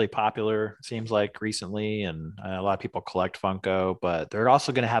Pops are really popular, it seems like, recently, and a lot of people collect Funko, but they're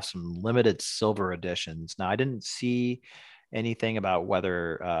also going to have some limited silver editions. Now, I didn't see anything about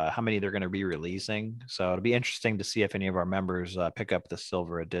whether how many they're going to be releasing, so it'll be interesting to see if any of our members pick up the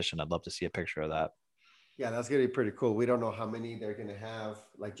silver edition. I'd love to see a picture of that. Yeah, that's going to be pretty cool. We don't know how many they're going to have.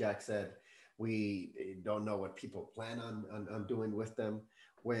 Like Jack said, we don't know what people plan on doing with them.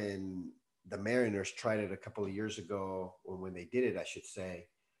 When the Mariners tried it a couple of years ago, or when they did it, I should say,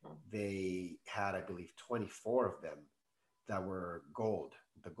 they had, I believe, 24 of them that were gold,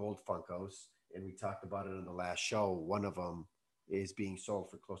 the gold Funkos. And we talked about it on the last show. One of them is being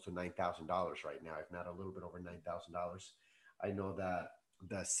sold for close to $9,000 right now, if not a little bit over $9,000. I know that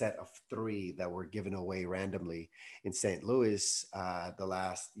the set of three that were given away randomly in St. Louis the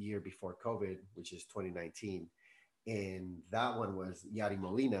last year before COVID, which is 2019. And that one was Yadi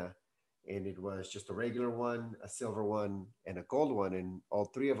Molina, and it was just a regular one, a silver one, and a gold one. And all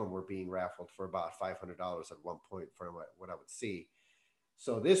three of them were being raffled for about $500 at one point, from what I would see.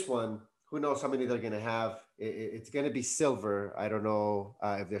 So this one, who knows how many they're going to have? It's going to be silver. I don't know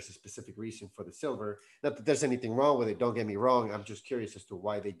if there's a specific reason for the silver. Not that there's anything wrong with it. Don't get me wrong. I'm just curious as to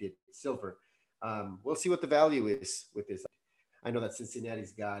why they did silver. We'll see what the value is with this. I know that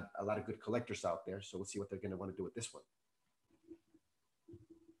Cincinnati's got a lot of good collectors out there, so we'll see what they're going to want to do with this one.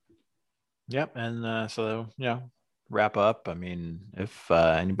 Yep, and so wrap up. I mean, if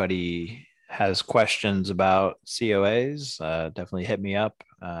anybody has questions about COAs, definitely hit me up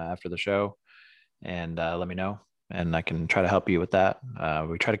after the show and let me know, and I can try to help you with that.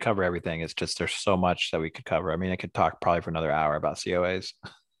 We try to cover everything. It's just there's so much that we could cover. I mean, I could talk probably for another hour about COAs.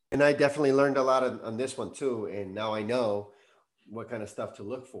 And I definitely learned a lot on this one too. And now I know what kind of stuff to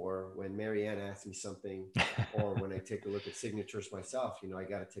look for when Marianne asks me something, or when I take a look at signatures myself. I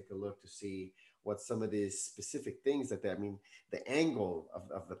got to take a look to see what some of these specific things I mean, the angle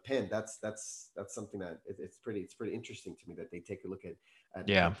of the pen, that's something that it's pretty interesting to me, that they take a look at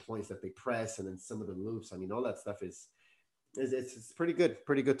the points that they press, and then some of the loops. I mean, all that stuff is it's pretty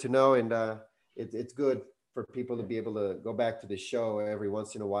good to know. And it's good for people to be able to go back to the show every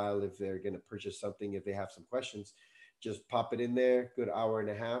once in a while if they're going to purchase something, if they have some questions. Just pop it in there, good hour and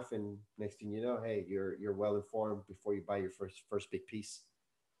a half, and next thing you know, hey, you're well informed before you buy your first big piece.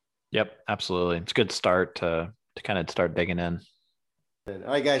 Yep, absolutely. It's a good start to kind of start digging in. All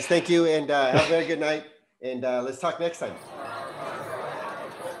right, guys, thank you, and have a very good night, and let's talk next time.